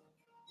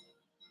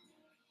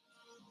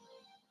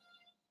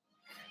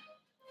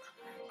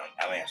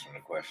 I'm answering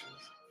the questions.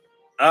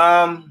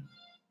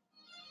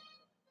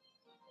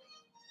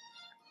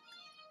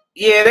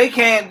 Yeah, they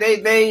can't.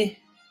 They.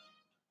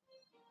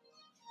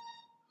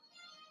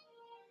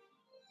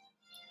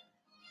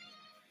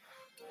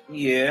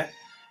 Yeah.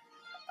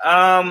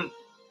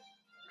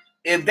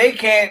 If they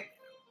can't,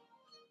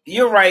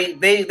 you're right.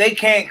 They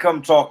can't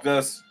come talk to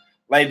us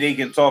like they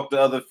can talk to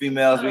other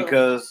females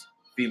because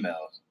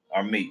females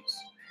are mates.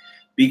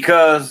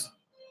 Because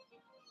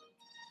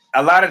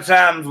a lot of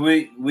times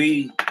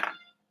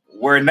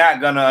we're not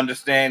gonna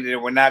understand it.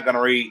 We're not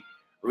gonna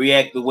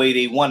react the way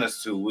they want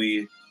us to.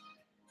 We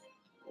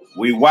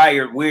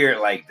wired weird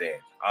like that.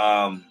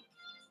 I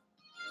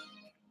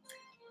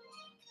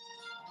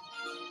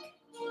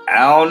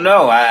don't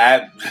know.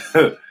 I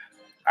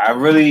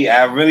really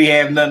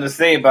have nothing to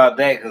say about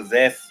that because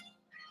that's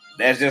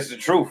just the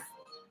truth.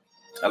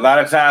 A lot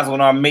of times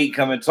when our mate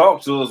come and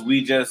talk to us,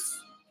 we just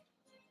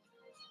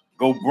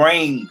go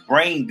brain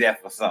deaf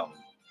or something.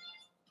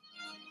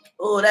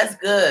 Oh, that's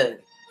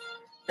good.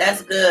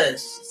 That's good.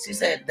 She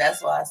said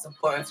that's why it's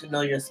important to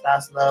know your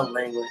spouse's love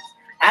language.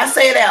 I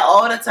say that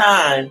all the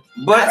time.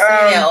 But I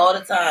say that all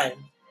the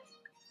time.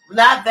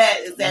 Not that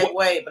exact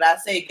way, but I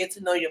say get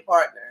to know your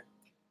partner.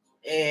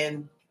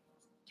 And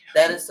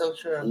that is so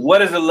true.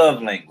 What is a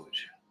love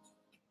language?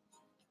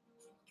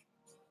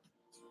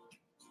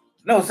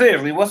 No,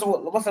 seriously, what's a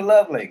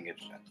love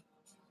language?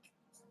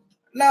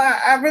 No,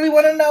 I really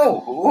want to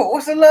know.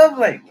 What's a love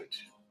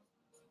language?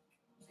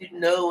 You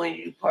know when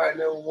your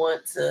partner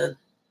want to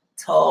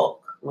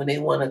talk, when they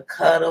want to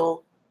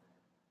cuddle,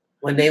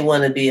 when they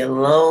want to be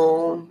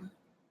alone.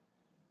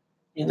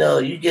 You know,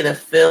 you get a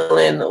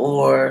feeling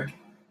or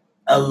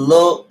a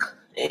look,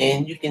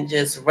 and you can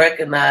just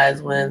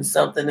recognize when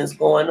something is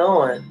going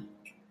on.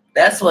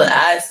 That's what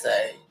I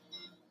say.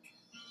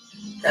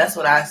 That's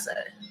what I say.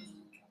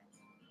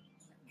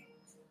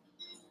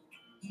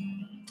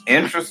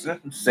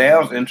 Interesting.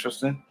 Sounds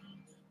interesting.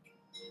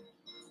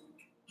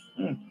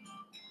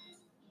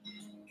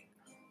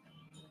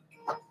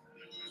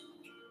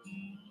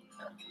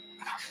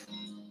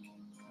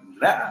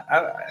 Nah,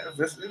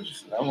 that's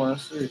interesting. I want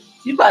to see.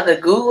 You about to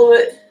Google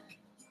it?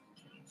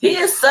 He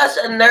is such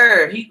a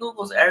nerd. He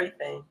Googles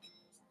everything.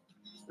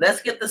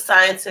 Let's get the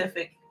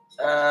scientific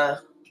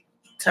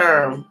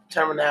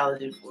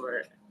terminology for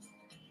it.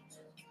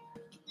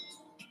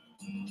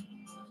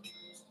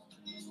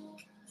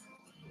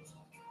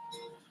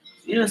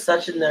 You are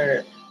such a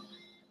nerd.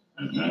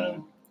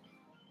 Mm-hmm.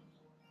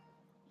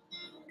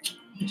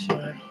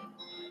 Sure.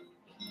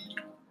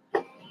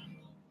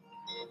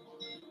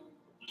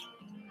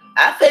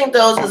 I think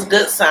those is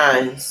good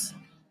signs.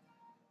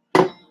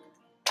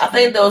 I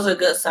think those are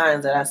good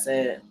signs that I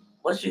said.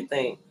 What you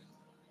think?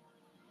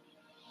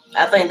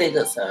 I think they're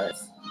good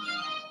signs.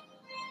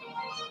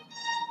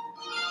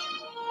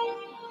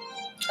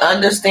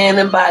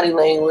 Understanding body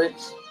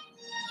language.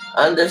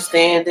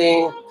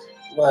 Understanding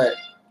what?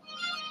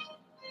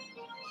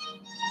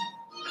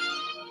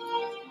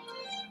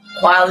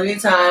 Quality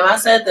time. I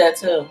said that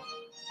too.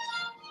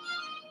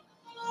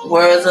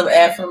 Words of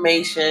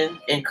affirmation.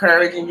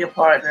 Encouraging your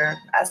partner.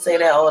 I say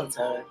that all the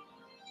time.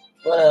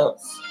 What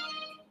else?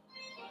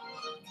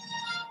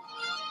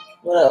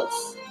 What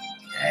else?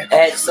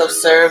 Acts of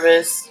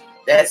service.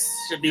 That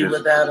should be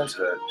without a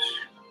touch.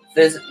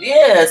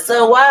 Yeah.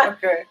 So why?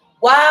 Okay.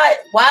 Why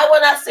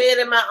would I say it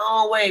in my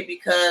own way?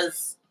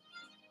 Because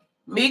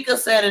Mika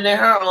said it in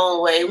her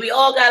own way. We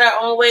all got our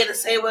own way to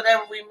say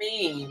whatever we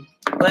mean,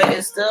 but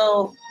it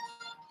still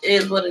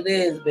is what it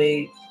is,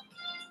 babe.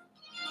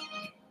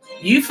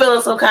 You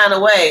feeling some kind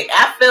of way?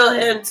 I feel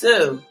him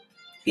too.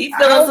 He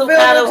feeling some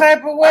kind of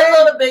type of way. A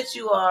little bit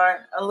you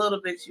are. A little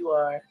bit you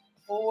are.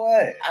 For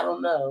what? I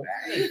don't know.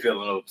 I ain't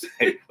feeling no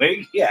type of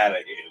way. Get out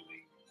of here,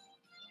 Lee.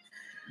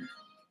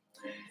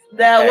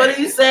 Now, what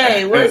do you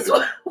say?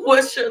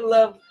 What's your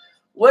love?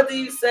 What do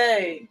you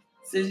say?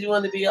 Since you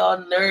want to be all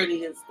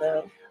nerdy and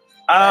stuff.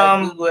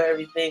 Google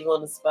everything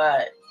on the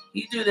spot.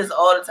 You do this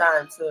all the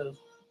time too.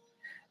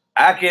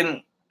 I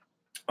can,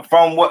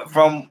 from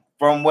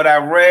what I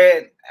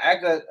read, I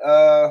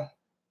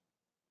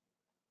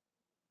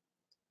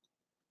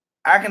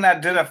can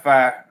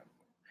identify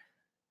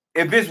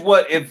if it's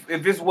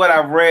what I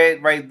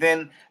read right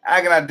then.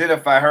 I can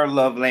identify her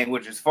love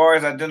language. As far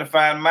as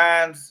identifying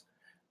mine's,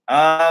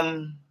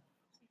 well,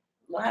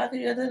 how can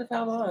you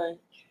identify mine?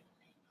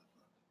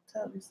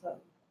 Tell me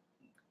something.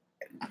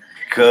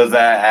 Because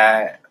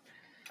I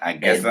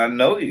guess I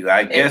know you.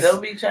 I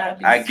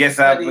guess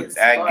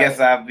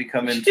I've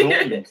become in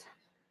tune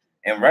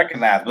and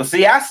recognize. But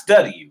see, I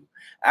study you.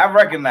 I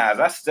recognize.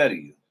 I study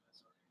you.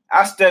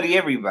 I study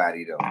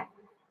everybody though.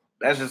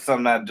 That's just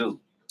something I do.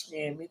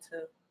 Yeah, me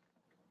too.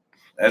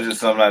 That's just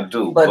something I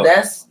do. But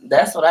that's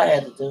what I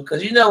had to do.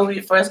 Because when we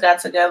first got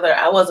together,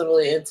 I wasn't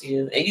really into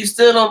you. And you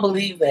still don't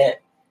believe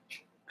that.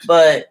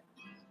 But,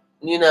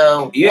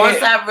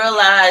 once I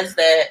realized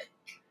that.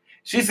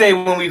 She said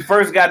when we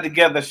first got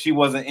together, she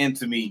wasn't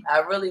into me. I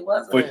really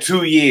wasn't. For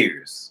 2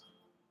 years.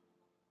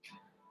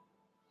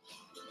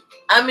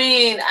 I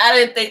mean, I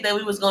didn't think that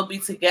we was going to be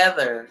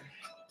together.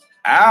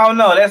 I don't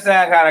know. That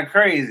sounds kind of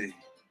crazy.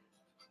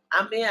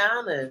 I'm being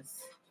honest.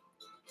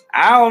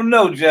 I don't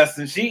know,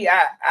 Justin.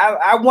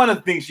 I want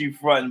to think she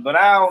fronting, but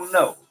I don't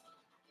know.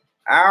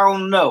 I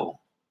don't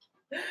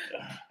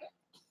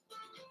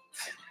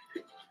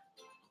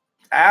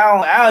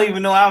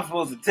even know how I'm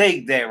supposed to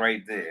take that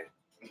right there.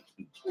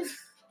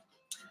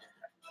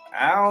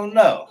 I don't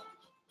know.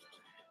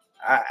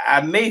 I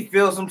may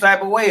feel some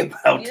type of way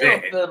about that. You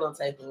don't feel no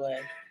type of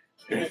way.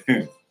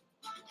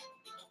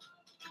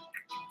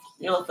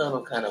 You don't feel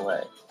no kind of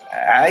way.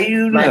 How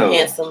you know? My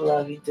handsome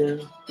love, you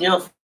do. You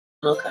don't feel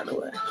no kind of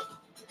way.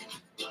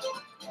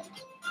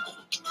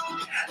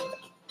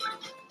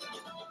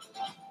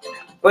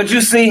 But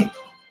you see,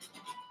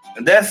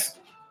 that's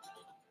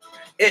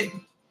it.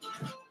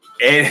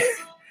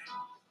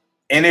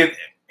 And if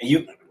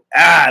you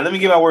let me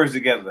get my words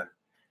together.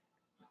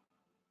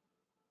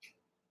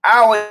 I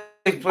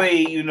always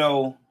play,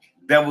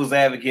 devil's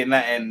advocate, and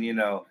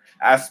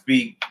I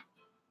speak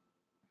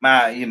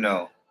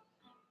my,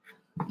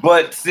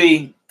 but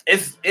see,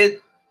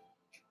 it.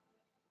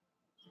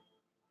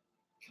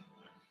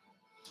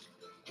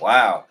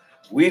 Wow,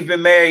 we've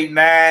been married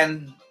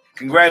 9.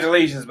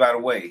 Congratulations, by the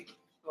way.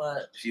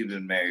 What? She's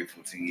been married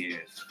for 10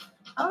 years.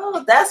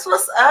 Oh, that's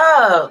what's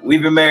up.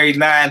 We've been married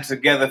 9,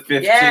 together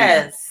 15.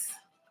 Yes.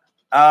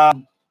 I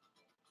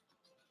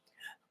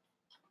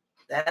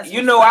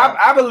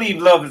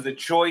believe love is a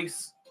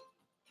choice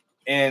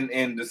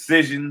and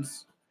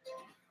decisions.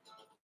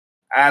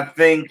 I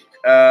think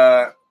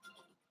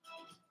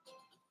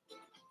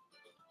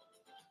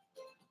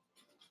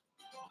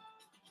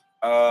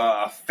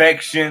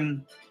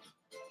affection.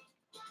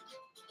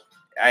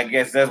 I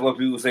guess that's what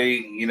people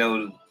say,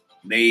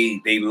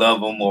 they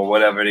love them or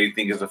whatever they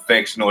think is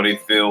affection or they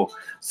feel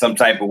some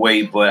type of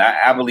way. But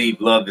I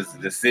believe love is a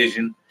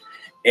decision.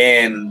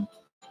 And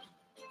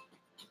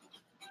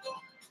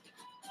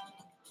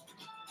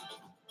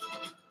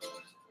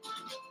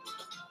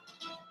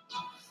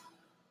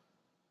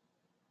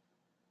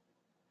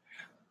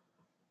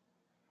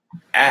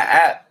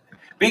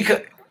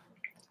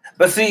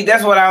But see,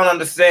 that's what I don't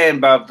understand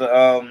about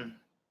the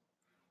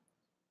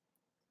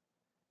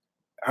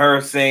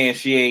her saying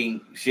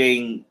she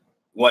ain't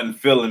wasn't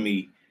feeling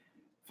me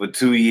for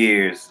 2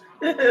 years,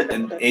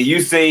 and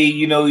you say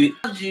you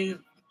loved you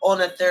on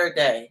the third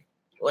day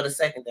or the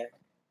second day.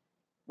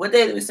 What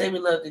day did we say we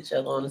loved each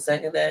other? On the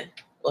second day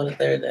or the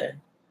third day?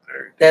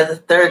 That's the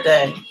third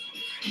day.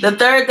 The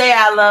third day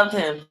I loved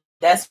him.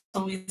 That's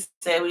when we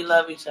said we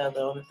love each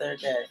other, on the third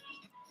day.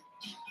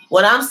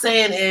 What I'm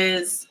saying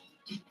is,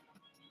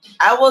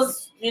 I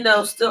was,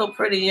 still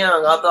pretty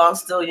young, although I'm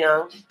still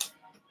young.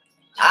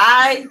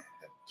 I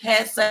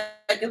had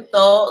second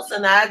thoughts,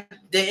 and I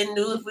didn't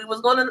know if we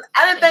was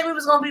I didn't think we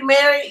was gonna be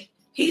married.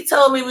 He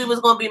told me we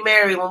was gonna be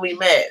married when we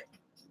met.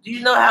 Do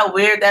you know how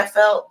weird that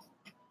felt?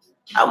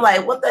 I'm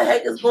like, what the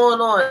heck is going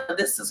on?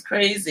 This is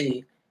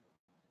crazy.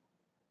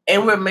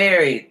 And we're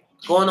married,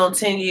 going on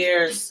 10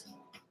 years.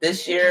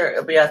 This year,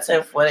 it'll be our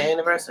 10th wedding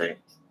anniversary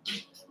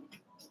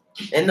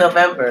in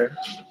November.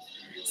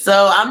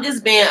 So I'm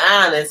just being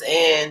honest.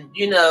 And,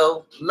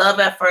 love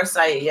at first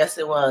sight, yes,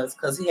 it was,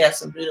 because he had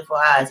some beautiful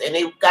eyes. And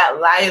they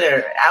got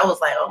lighter. I was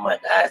like, oh, my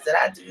gosh, did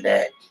I do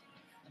that?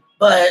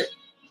 But,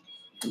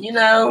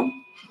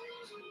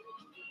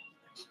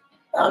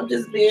 I'm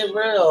just being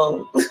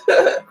real.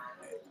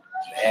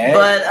 Hey.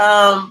 But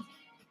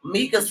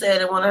Mika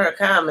said in one of her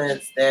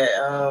comments that,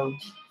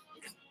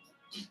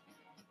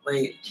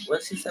 wait,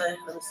 what'd she say?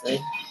 Let me see.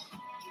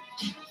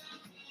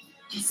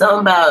 Something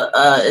about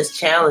it's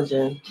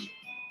challenging.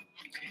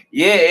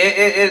 Yeah,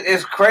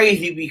 it's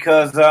crazy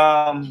because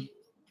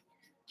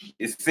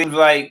it seems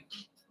like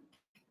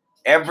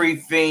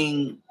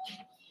everything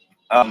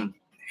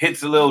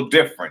hits a little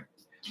different.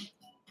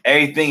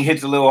 Everything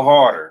hits a little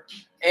harder.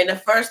 And the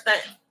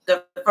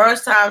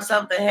first time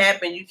something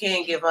happened, you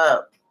can't give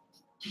up.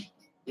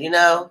 You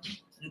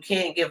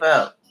can't give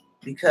up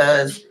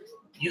because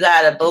you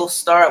gotta both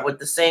start with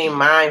the same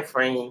mind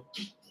frame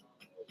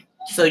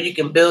so you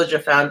can build your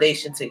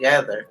foundation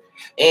together.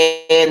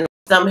 And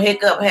some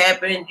hiccup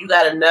happened, you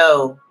gotta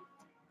know,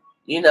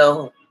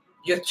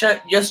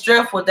 your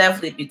strength will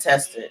definitely be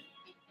tested.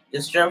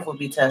 Your strength will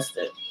be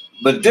tested.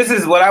 But this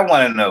is what I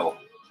want to know.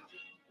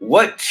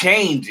 What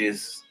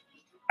changes?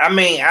 I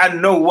mean, I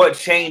know what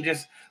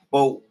changes,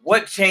 but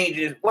what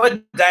changes?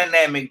 What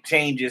dynamic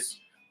changes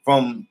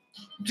from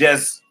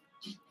just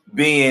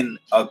being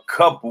a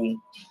couple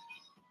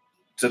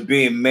to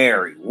being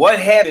married? What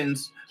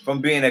happens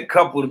from being a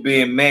couple to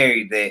being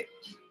married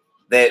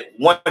that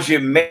once you're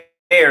married,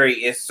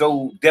 it's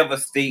so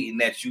devastating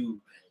that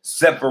you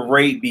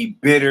separate, be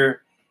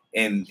bitter,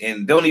 and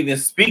don't even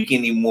speak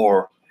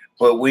anymore?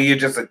 But when you're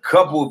just a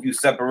couple, if you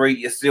separate,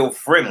 you're still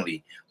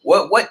friendly.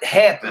 What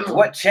happens?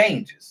 What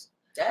changes?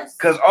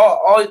 Because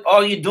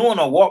all you're doing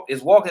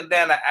is walking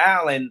down the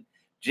aisle and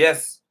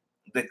just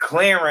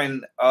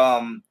declaring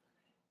and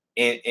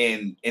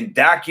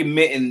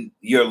documenting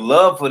your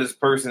love for this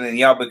person, and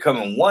y'all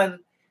becoming one.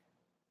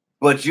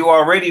 But you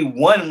already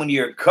one when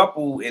you're a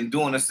couple and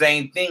doing the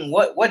same thing.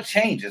 What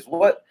changes?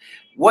 What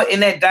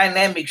in that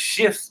dynamic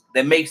shifts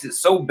that makes it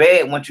so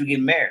bad once you get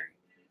married?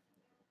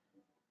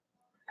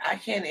 I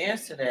can't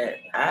answer that.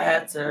 I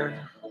have to.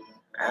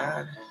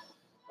 I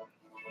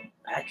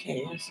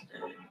can't answer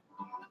that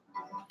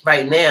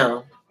right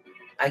now.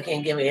 I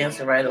can't give an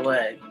answer right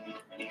away.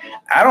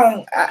 I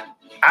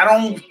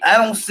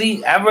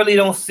really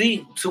don't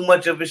see too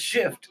much of a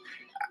shift.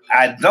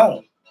 I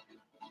don't.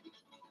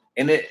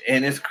 And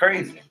it's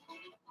crazy.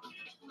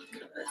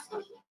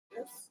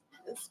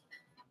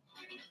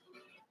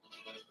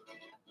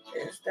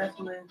 It's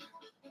definitely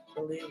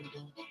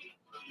believable.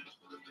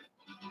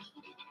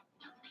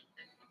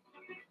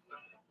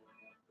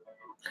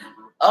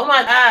 Oh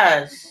my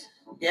gosh.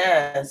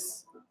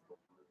 Yes.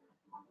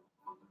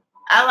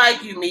 I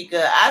like you,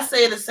 Mika. I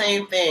say the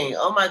same thing.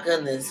 Oh my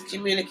goodness.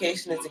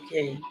 Communication is a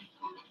key.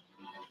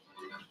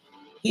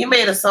 He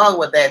made a song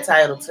with that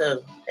title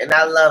too. And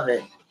I love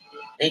it.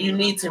 And you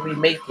need to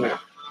remake it.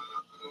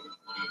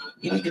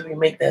 You need to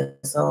remake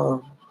that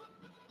song.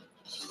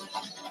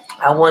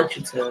 I want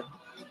you to.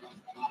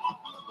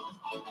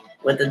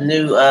 With the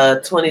new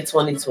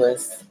 2020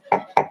 twist.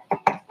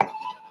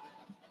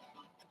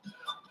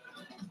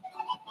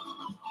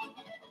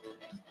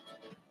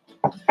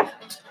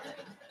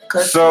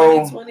 Because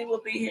 2020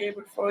 will be here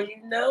before you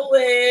know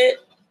it.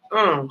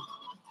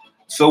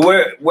 So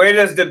where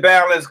does the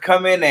balance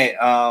come in at,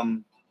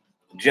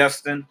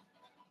 Justin?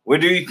 Where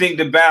do you think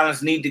the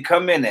balance need to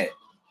come in at?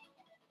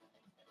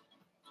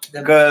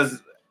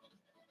 Because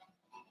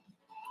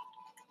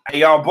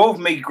y'all both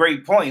make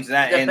great points.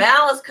 The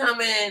balance come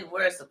in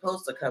where it's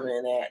supposed to come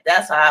in at.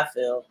 That's how I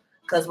feel.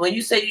 Because when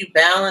you say you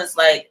balance,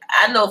 like,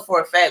 I know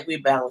for a fact we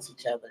balance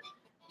each other.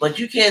 But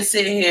you can't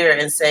sit here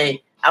and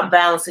say, I'm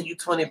balancing you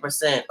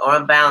 20%, or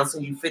I'm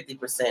balancing you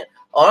 50%,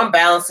 or I'm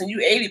balancing you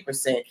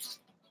 80%.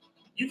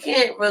 You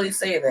can't really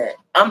say that.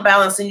 I'm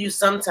balancing you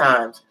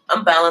sometimes.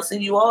 I'm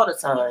balancing you all the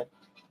time.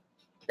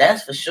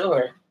 That's for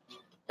sure.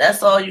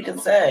 That's all you can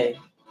say.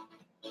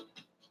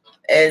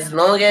 As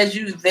long as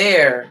you're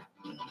there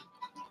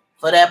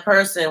for that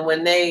person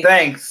when they...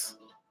 Thanks.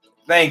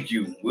 thank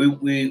you.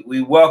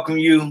 We welcome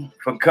you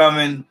for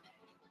coming,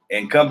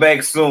 and come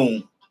back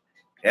soon.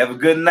 Have a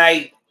good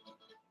night,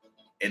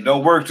 and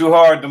don't work too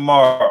hard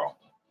tomorrow.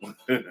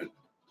 Good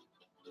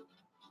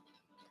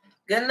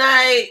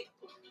night.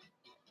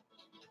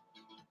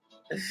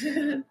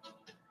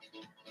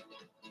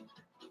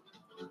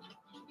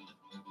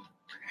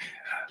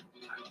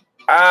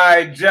 All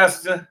right,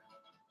 Justin.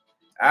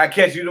 I'll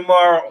catch you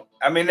tomorrow.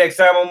 Next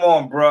time I'm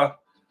on, bro.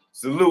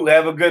 Salute.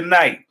 Have a good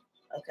night.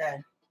 Okay.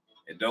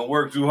 And don't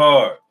work too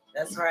hard.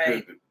 That's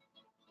right.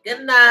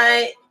 Good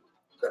night.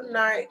 Good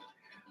night.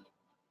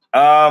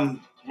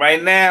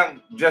 Right now,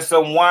 just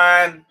some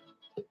wine,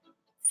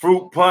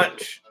 fruit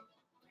punch,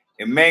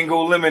 and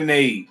mango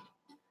lemonade.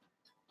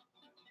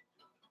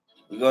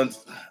 We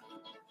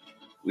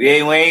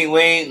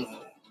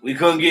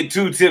couldn't get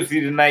too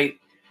tipsy tonight.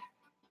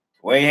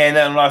 We ain't had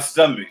nothing on our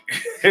stomach.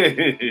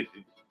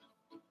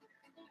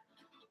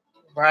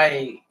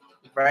 Right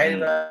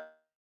about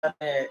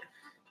that.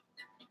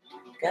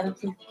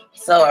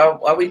 So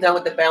are we done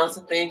with the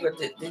balancing thing, or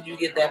did you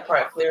get that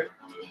part clear?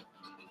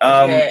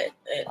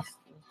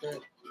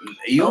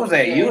 You was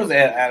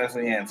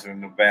honestly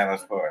answering the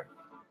balance part.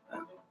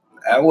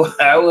 I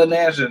wasn't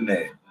answering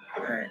that.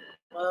 All right.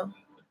 Well,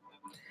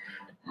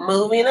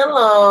 moving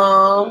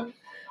along.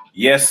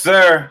 Yes,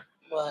 sir.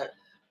 What?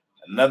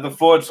 Another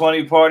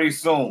 420 party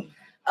soon.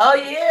 Oh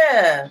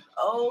yeah.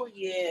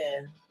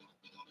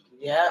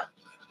 Yep.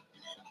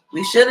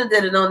 We should have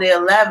did it on the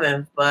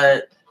 11th,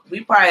 but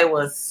we probably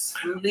was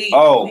sleep.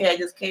 Oh. We had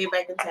just came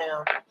back in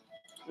town.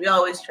 We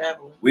always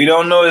travel. We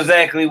don't know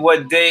exactly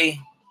what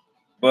day,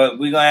 but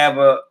we're gonna have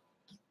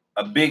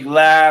a big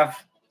live,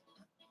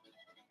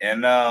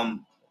 and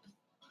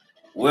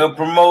we'll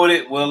promote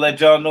it. We'll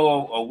let y'all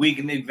know a week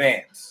in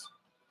advance.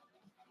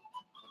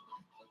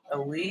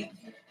 A week?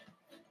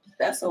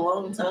 That's a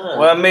long time.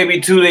 Well,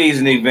 maybe 2 days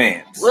in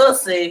advance. We'll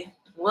see.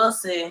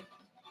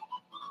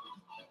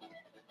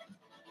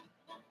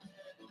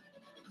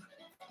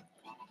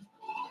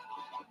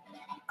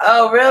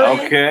 Oh,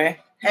 really? Okay.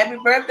 Happy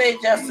birthday,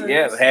 Justin.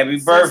 Yeah, happy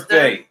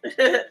birthday.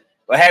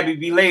 Well, happy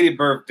belated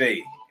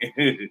birthday.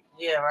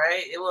 Yeah,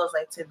 right? It was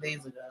like 10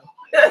 days ago.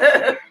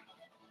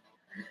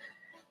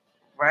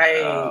 Right.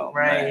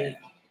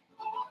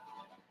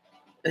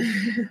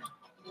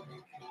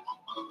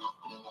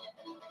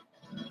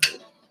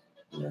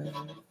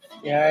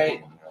 Yeah,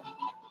 right.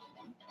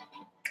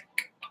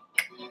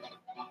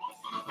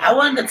 I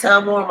wanted to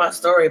tell more of my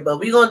story, but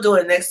we're going to do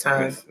it next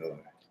time.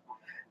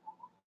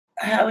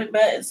 How we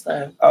met and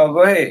stuff. Oh,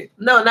 go ahead.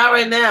 No, not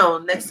right now.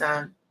 Next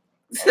time.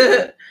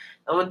 I'm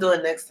going to do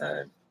it next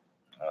time.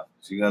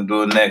 So you're going to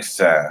do it next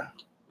time.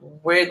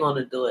 We're going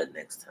to do it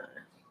next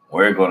time.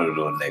 We're going to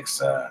do it next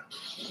time.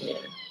 Yeah.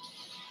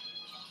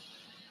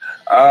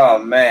 Oh,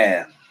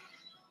 man.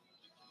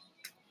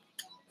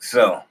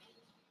 So,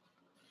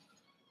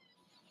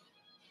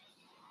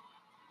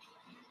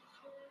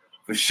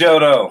 for sure,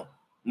 though.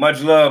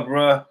 Much love,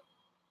 bruh.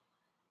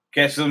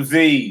 Catch some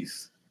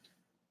Z's.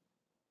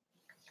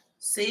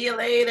 See you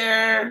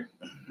later.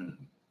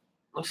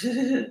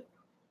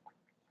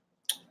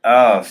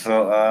 Oh,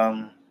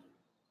 so,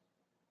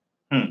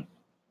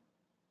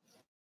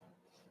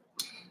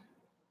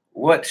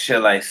 what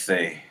shall I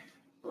say?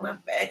 My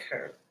back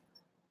hurt.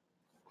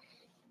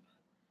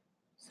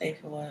 Say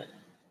for what?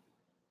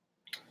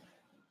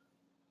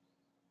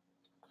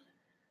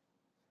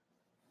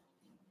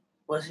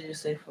 What should you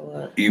say for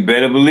what? You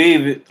better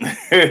believe it.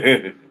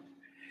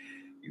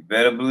 You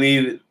better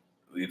believe it.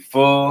 We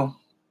full.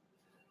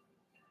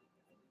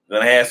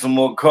 Gonna have some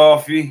more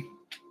coffee.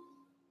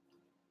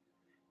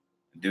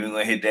 Then we're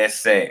gonna hit that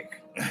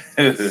sack.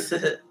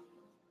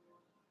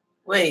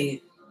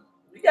 Wait,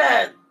 we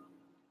gotta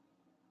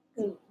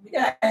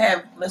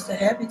have Mr.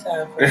 Happy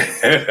Time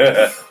first.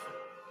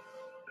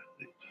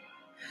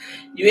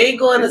 You ain't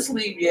going to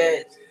sleep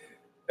yet.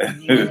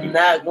 You're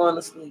not going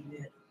to sleep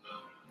yet.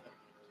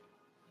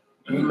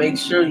 You make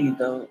sure you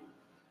don't.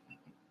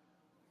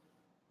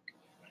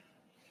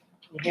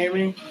 You hear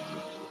me?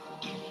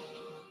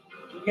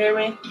 You hear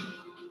me?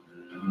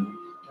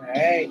 All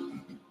right.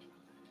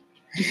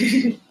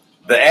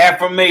 The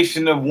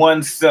affirmation of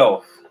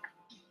oneself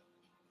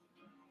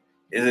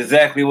is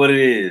exactly what it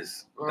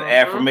is. The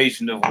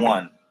affirmation of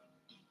one.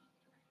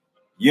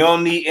 You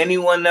don't need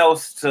anyone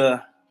else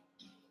to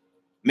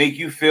make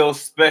you feel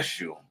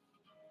special.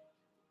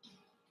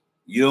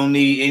 You don't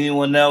need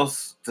anyone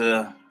else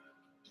to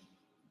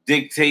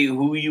dictate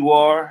who you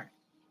are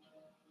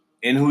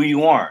and who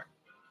you aren't.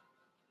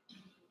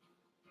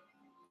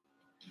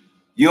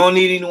 You don't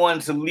need anyone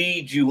to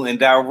lead you and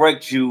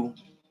direct you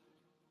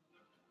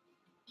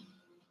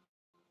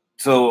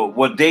to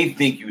what they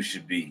think you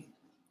should be.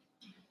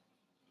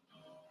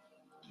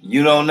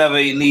 You don't never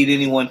need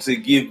anyone to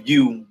give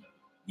you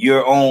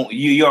your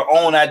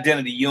own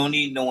identity. You don't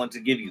need no one to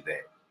give you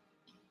that.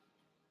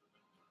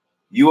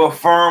 You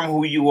affirm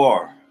who you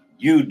are.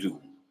 You do.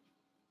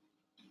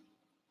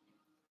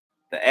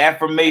 The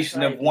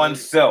affirmation of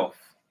oneself.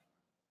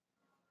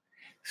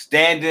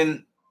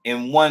 Standing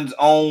in one's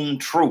own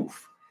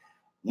truth.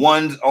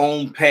 one's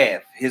own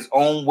path, his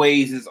own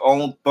ways, his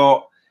own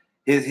thought,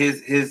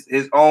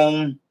 his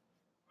own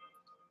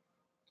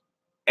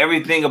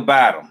everything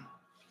about him,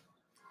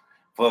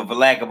 for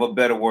lack of a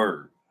better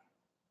word.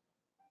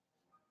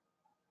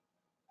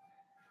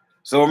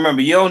 So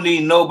remember, you don't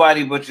need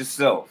nobody but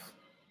yourself.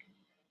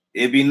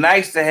 It'd be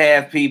nice to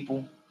have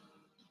people,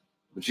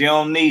 but you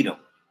don't need them.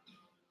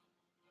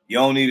 You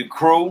don't need a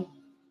crew.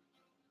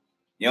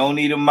 You don't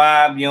need a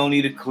mob. You don't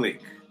need a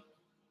clique.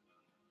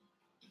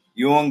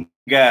 You and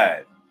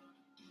God.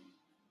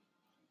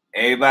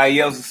 Everybody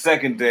else is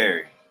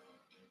secondary.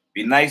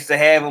 Be nice to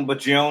have them,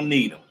 but you don't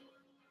need them.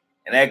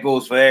 And that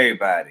goes for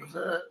everybody.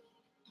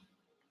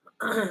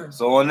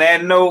 So on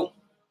that note,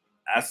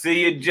 I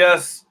see you,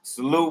 Just.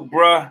 Salute,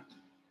 bruh.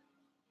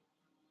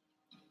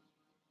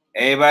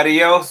 Everybody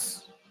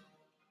else,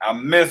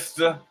 I'm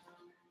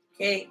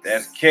Mista&Cakz.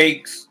 That's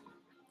Cakes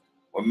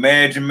with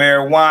Marriage and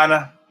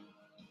Marijuana.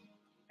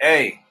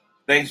 Hey,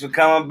 thanks for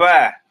coming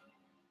by.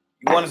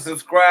 You want to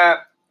subscribe?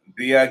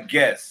 Be our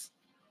guest.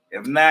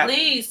 If not,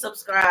 please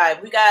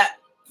subscribe. We got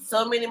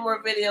so many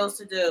more videos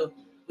to do.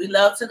 We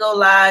love to go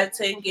live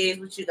to engage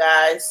with you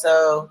guys.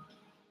 So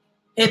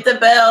hit the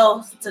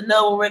bell to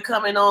know when we're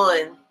coming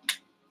on,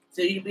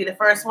 so you be the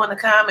first one to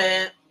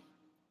comment.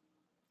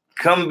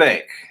 Come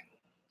back.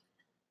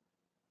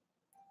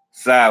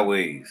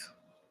 Sideways.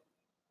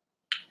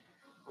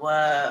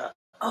 Wow.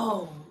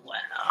 Oh,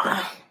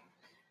 wow.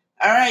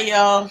 All right,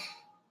 y'all.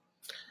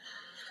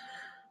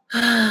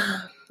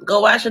 Go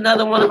watch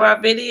another one of our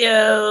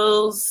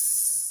videos.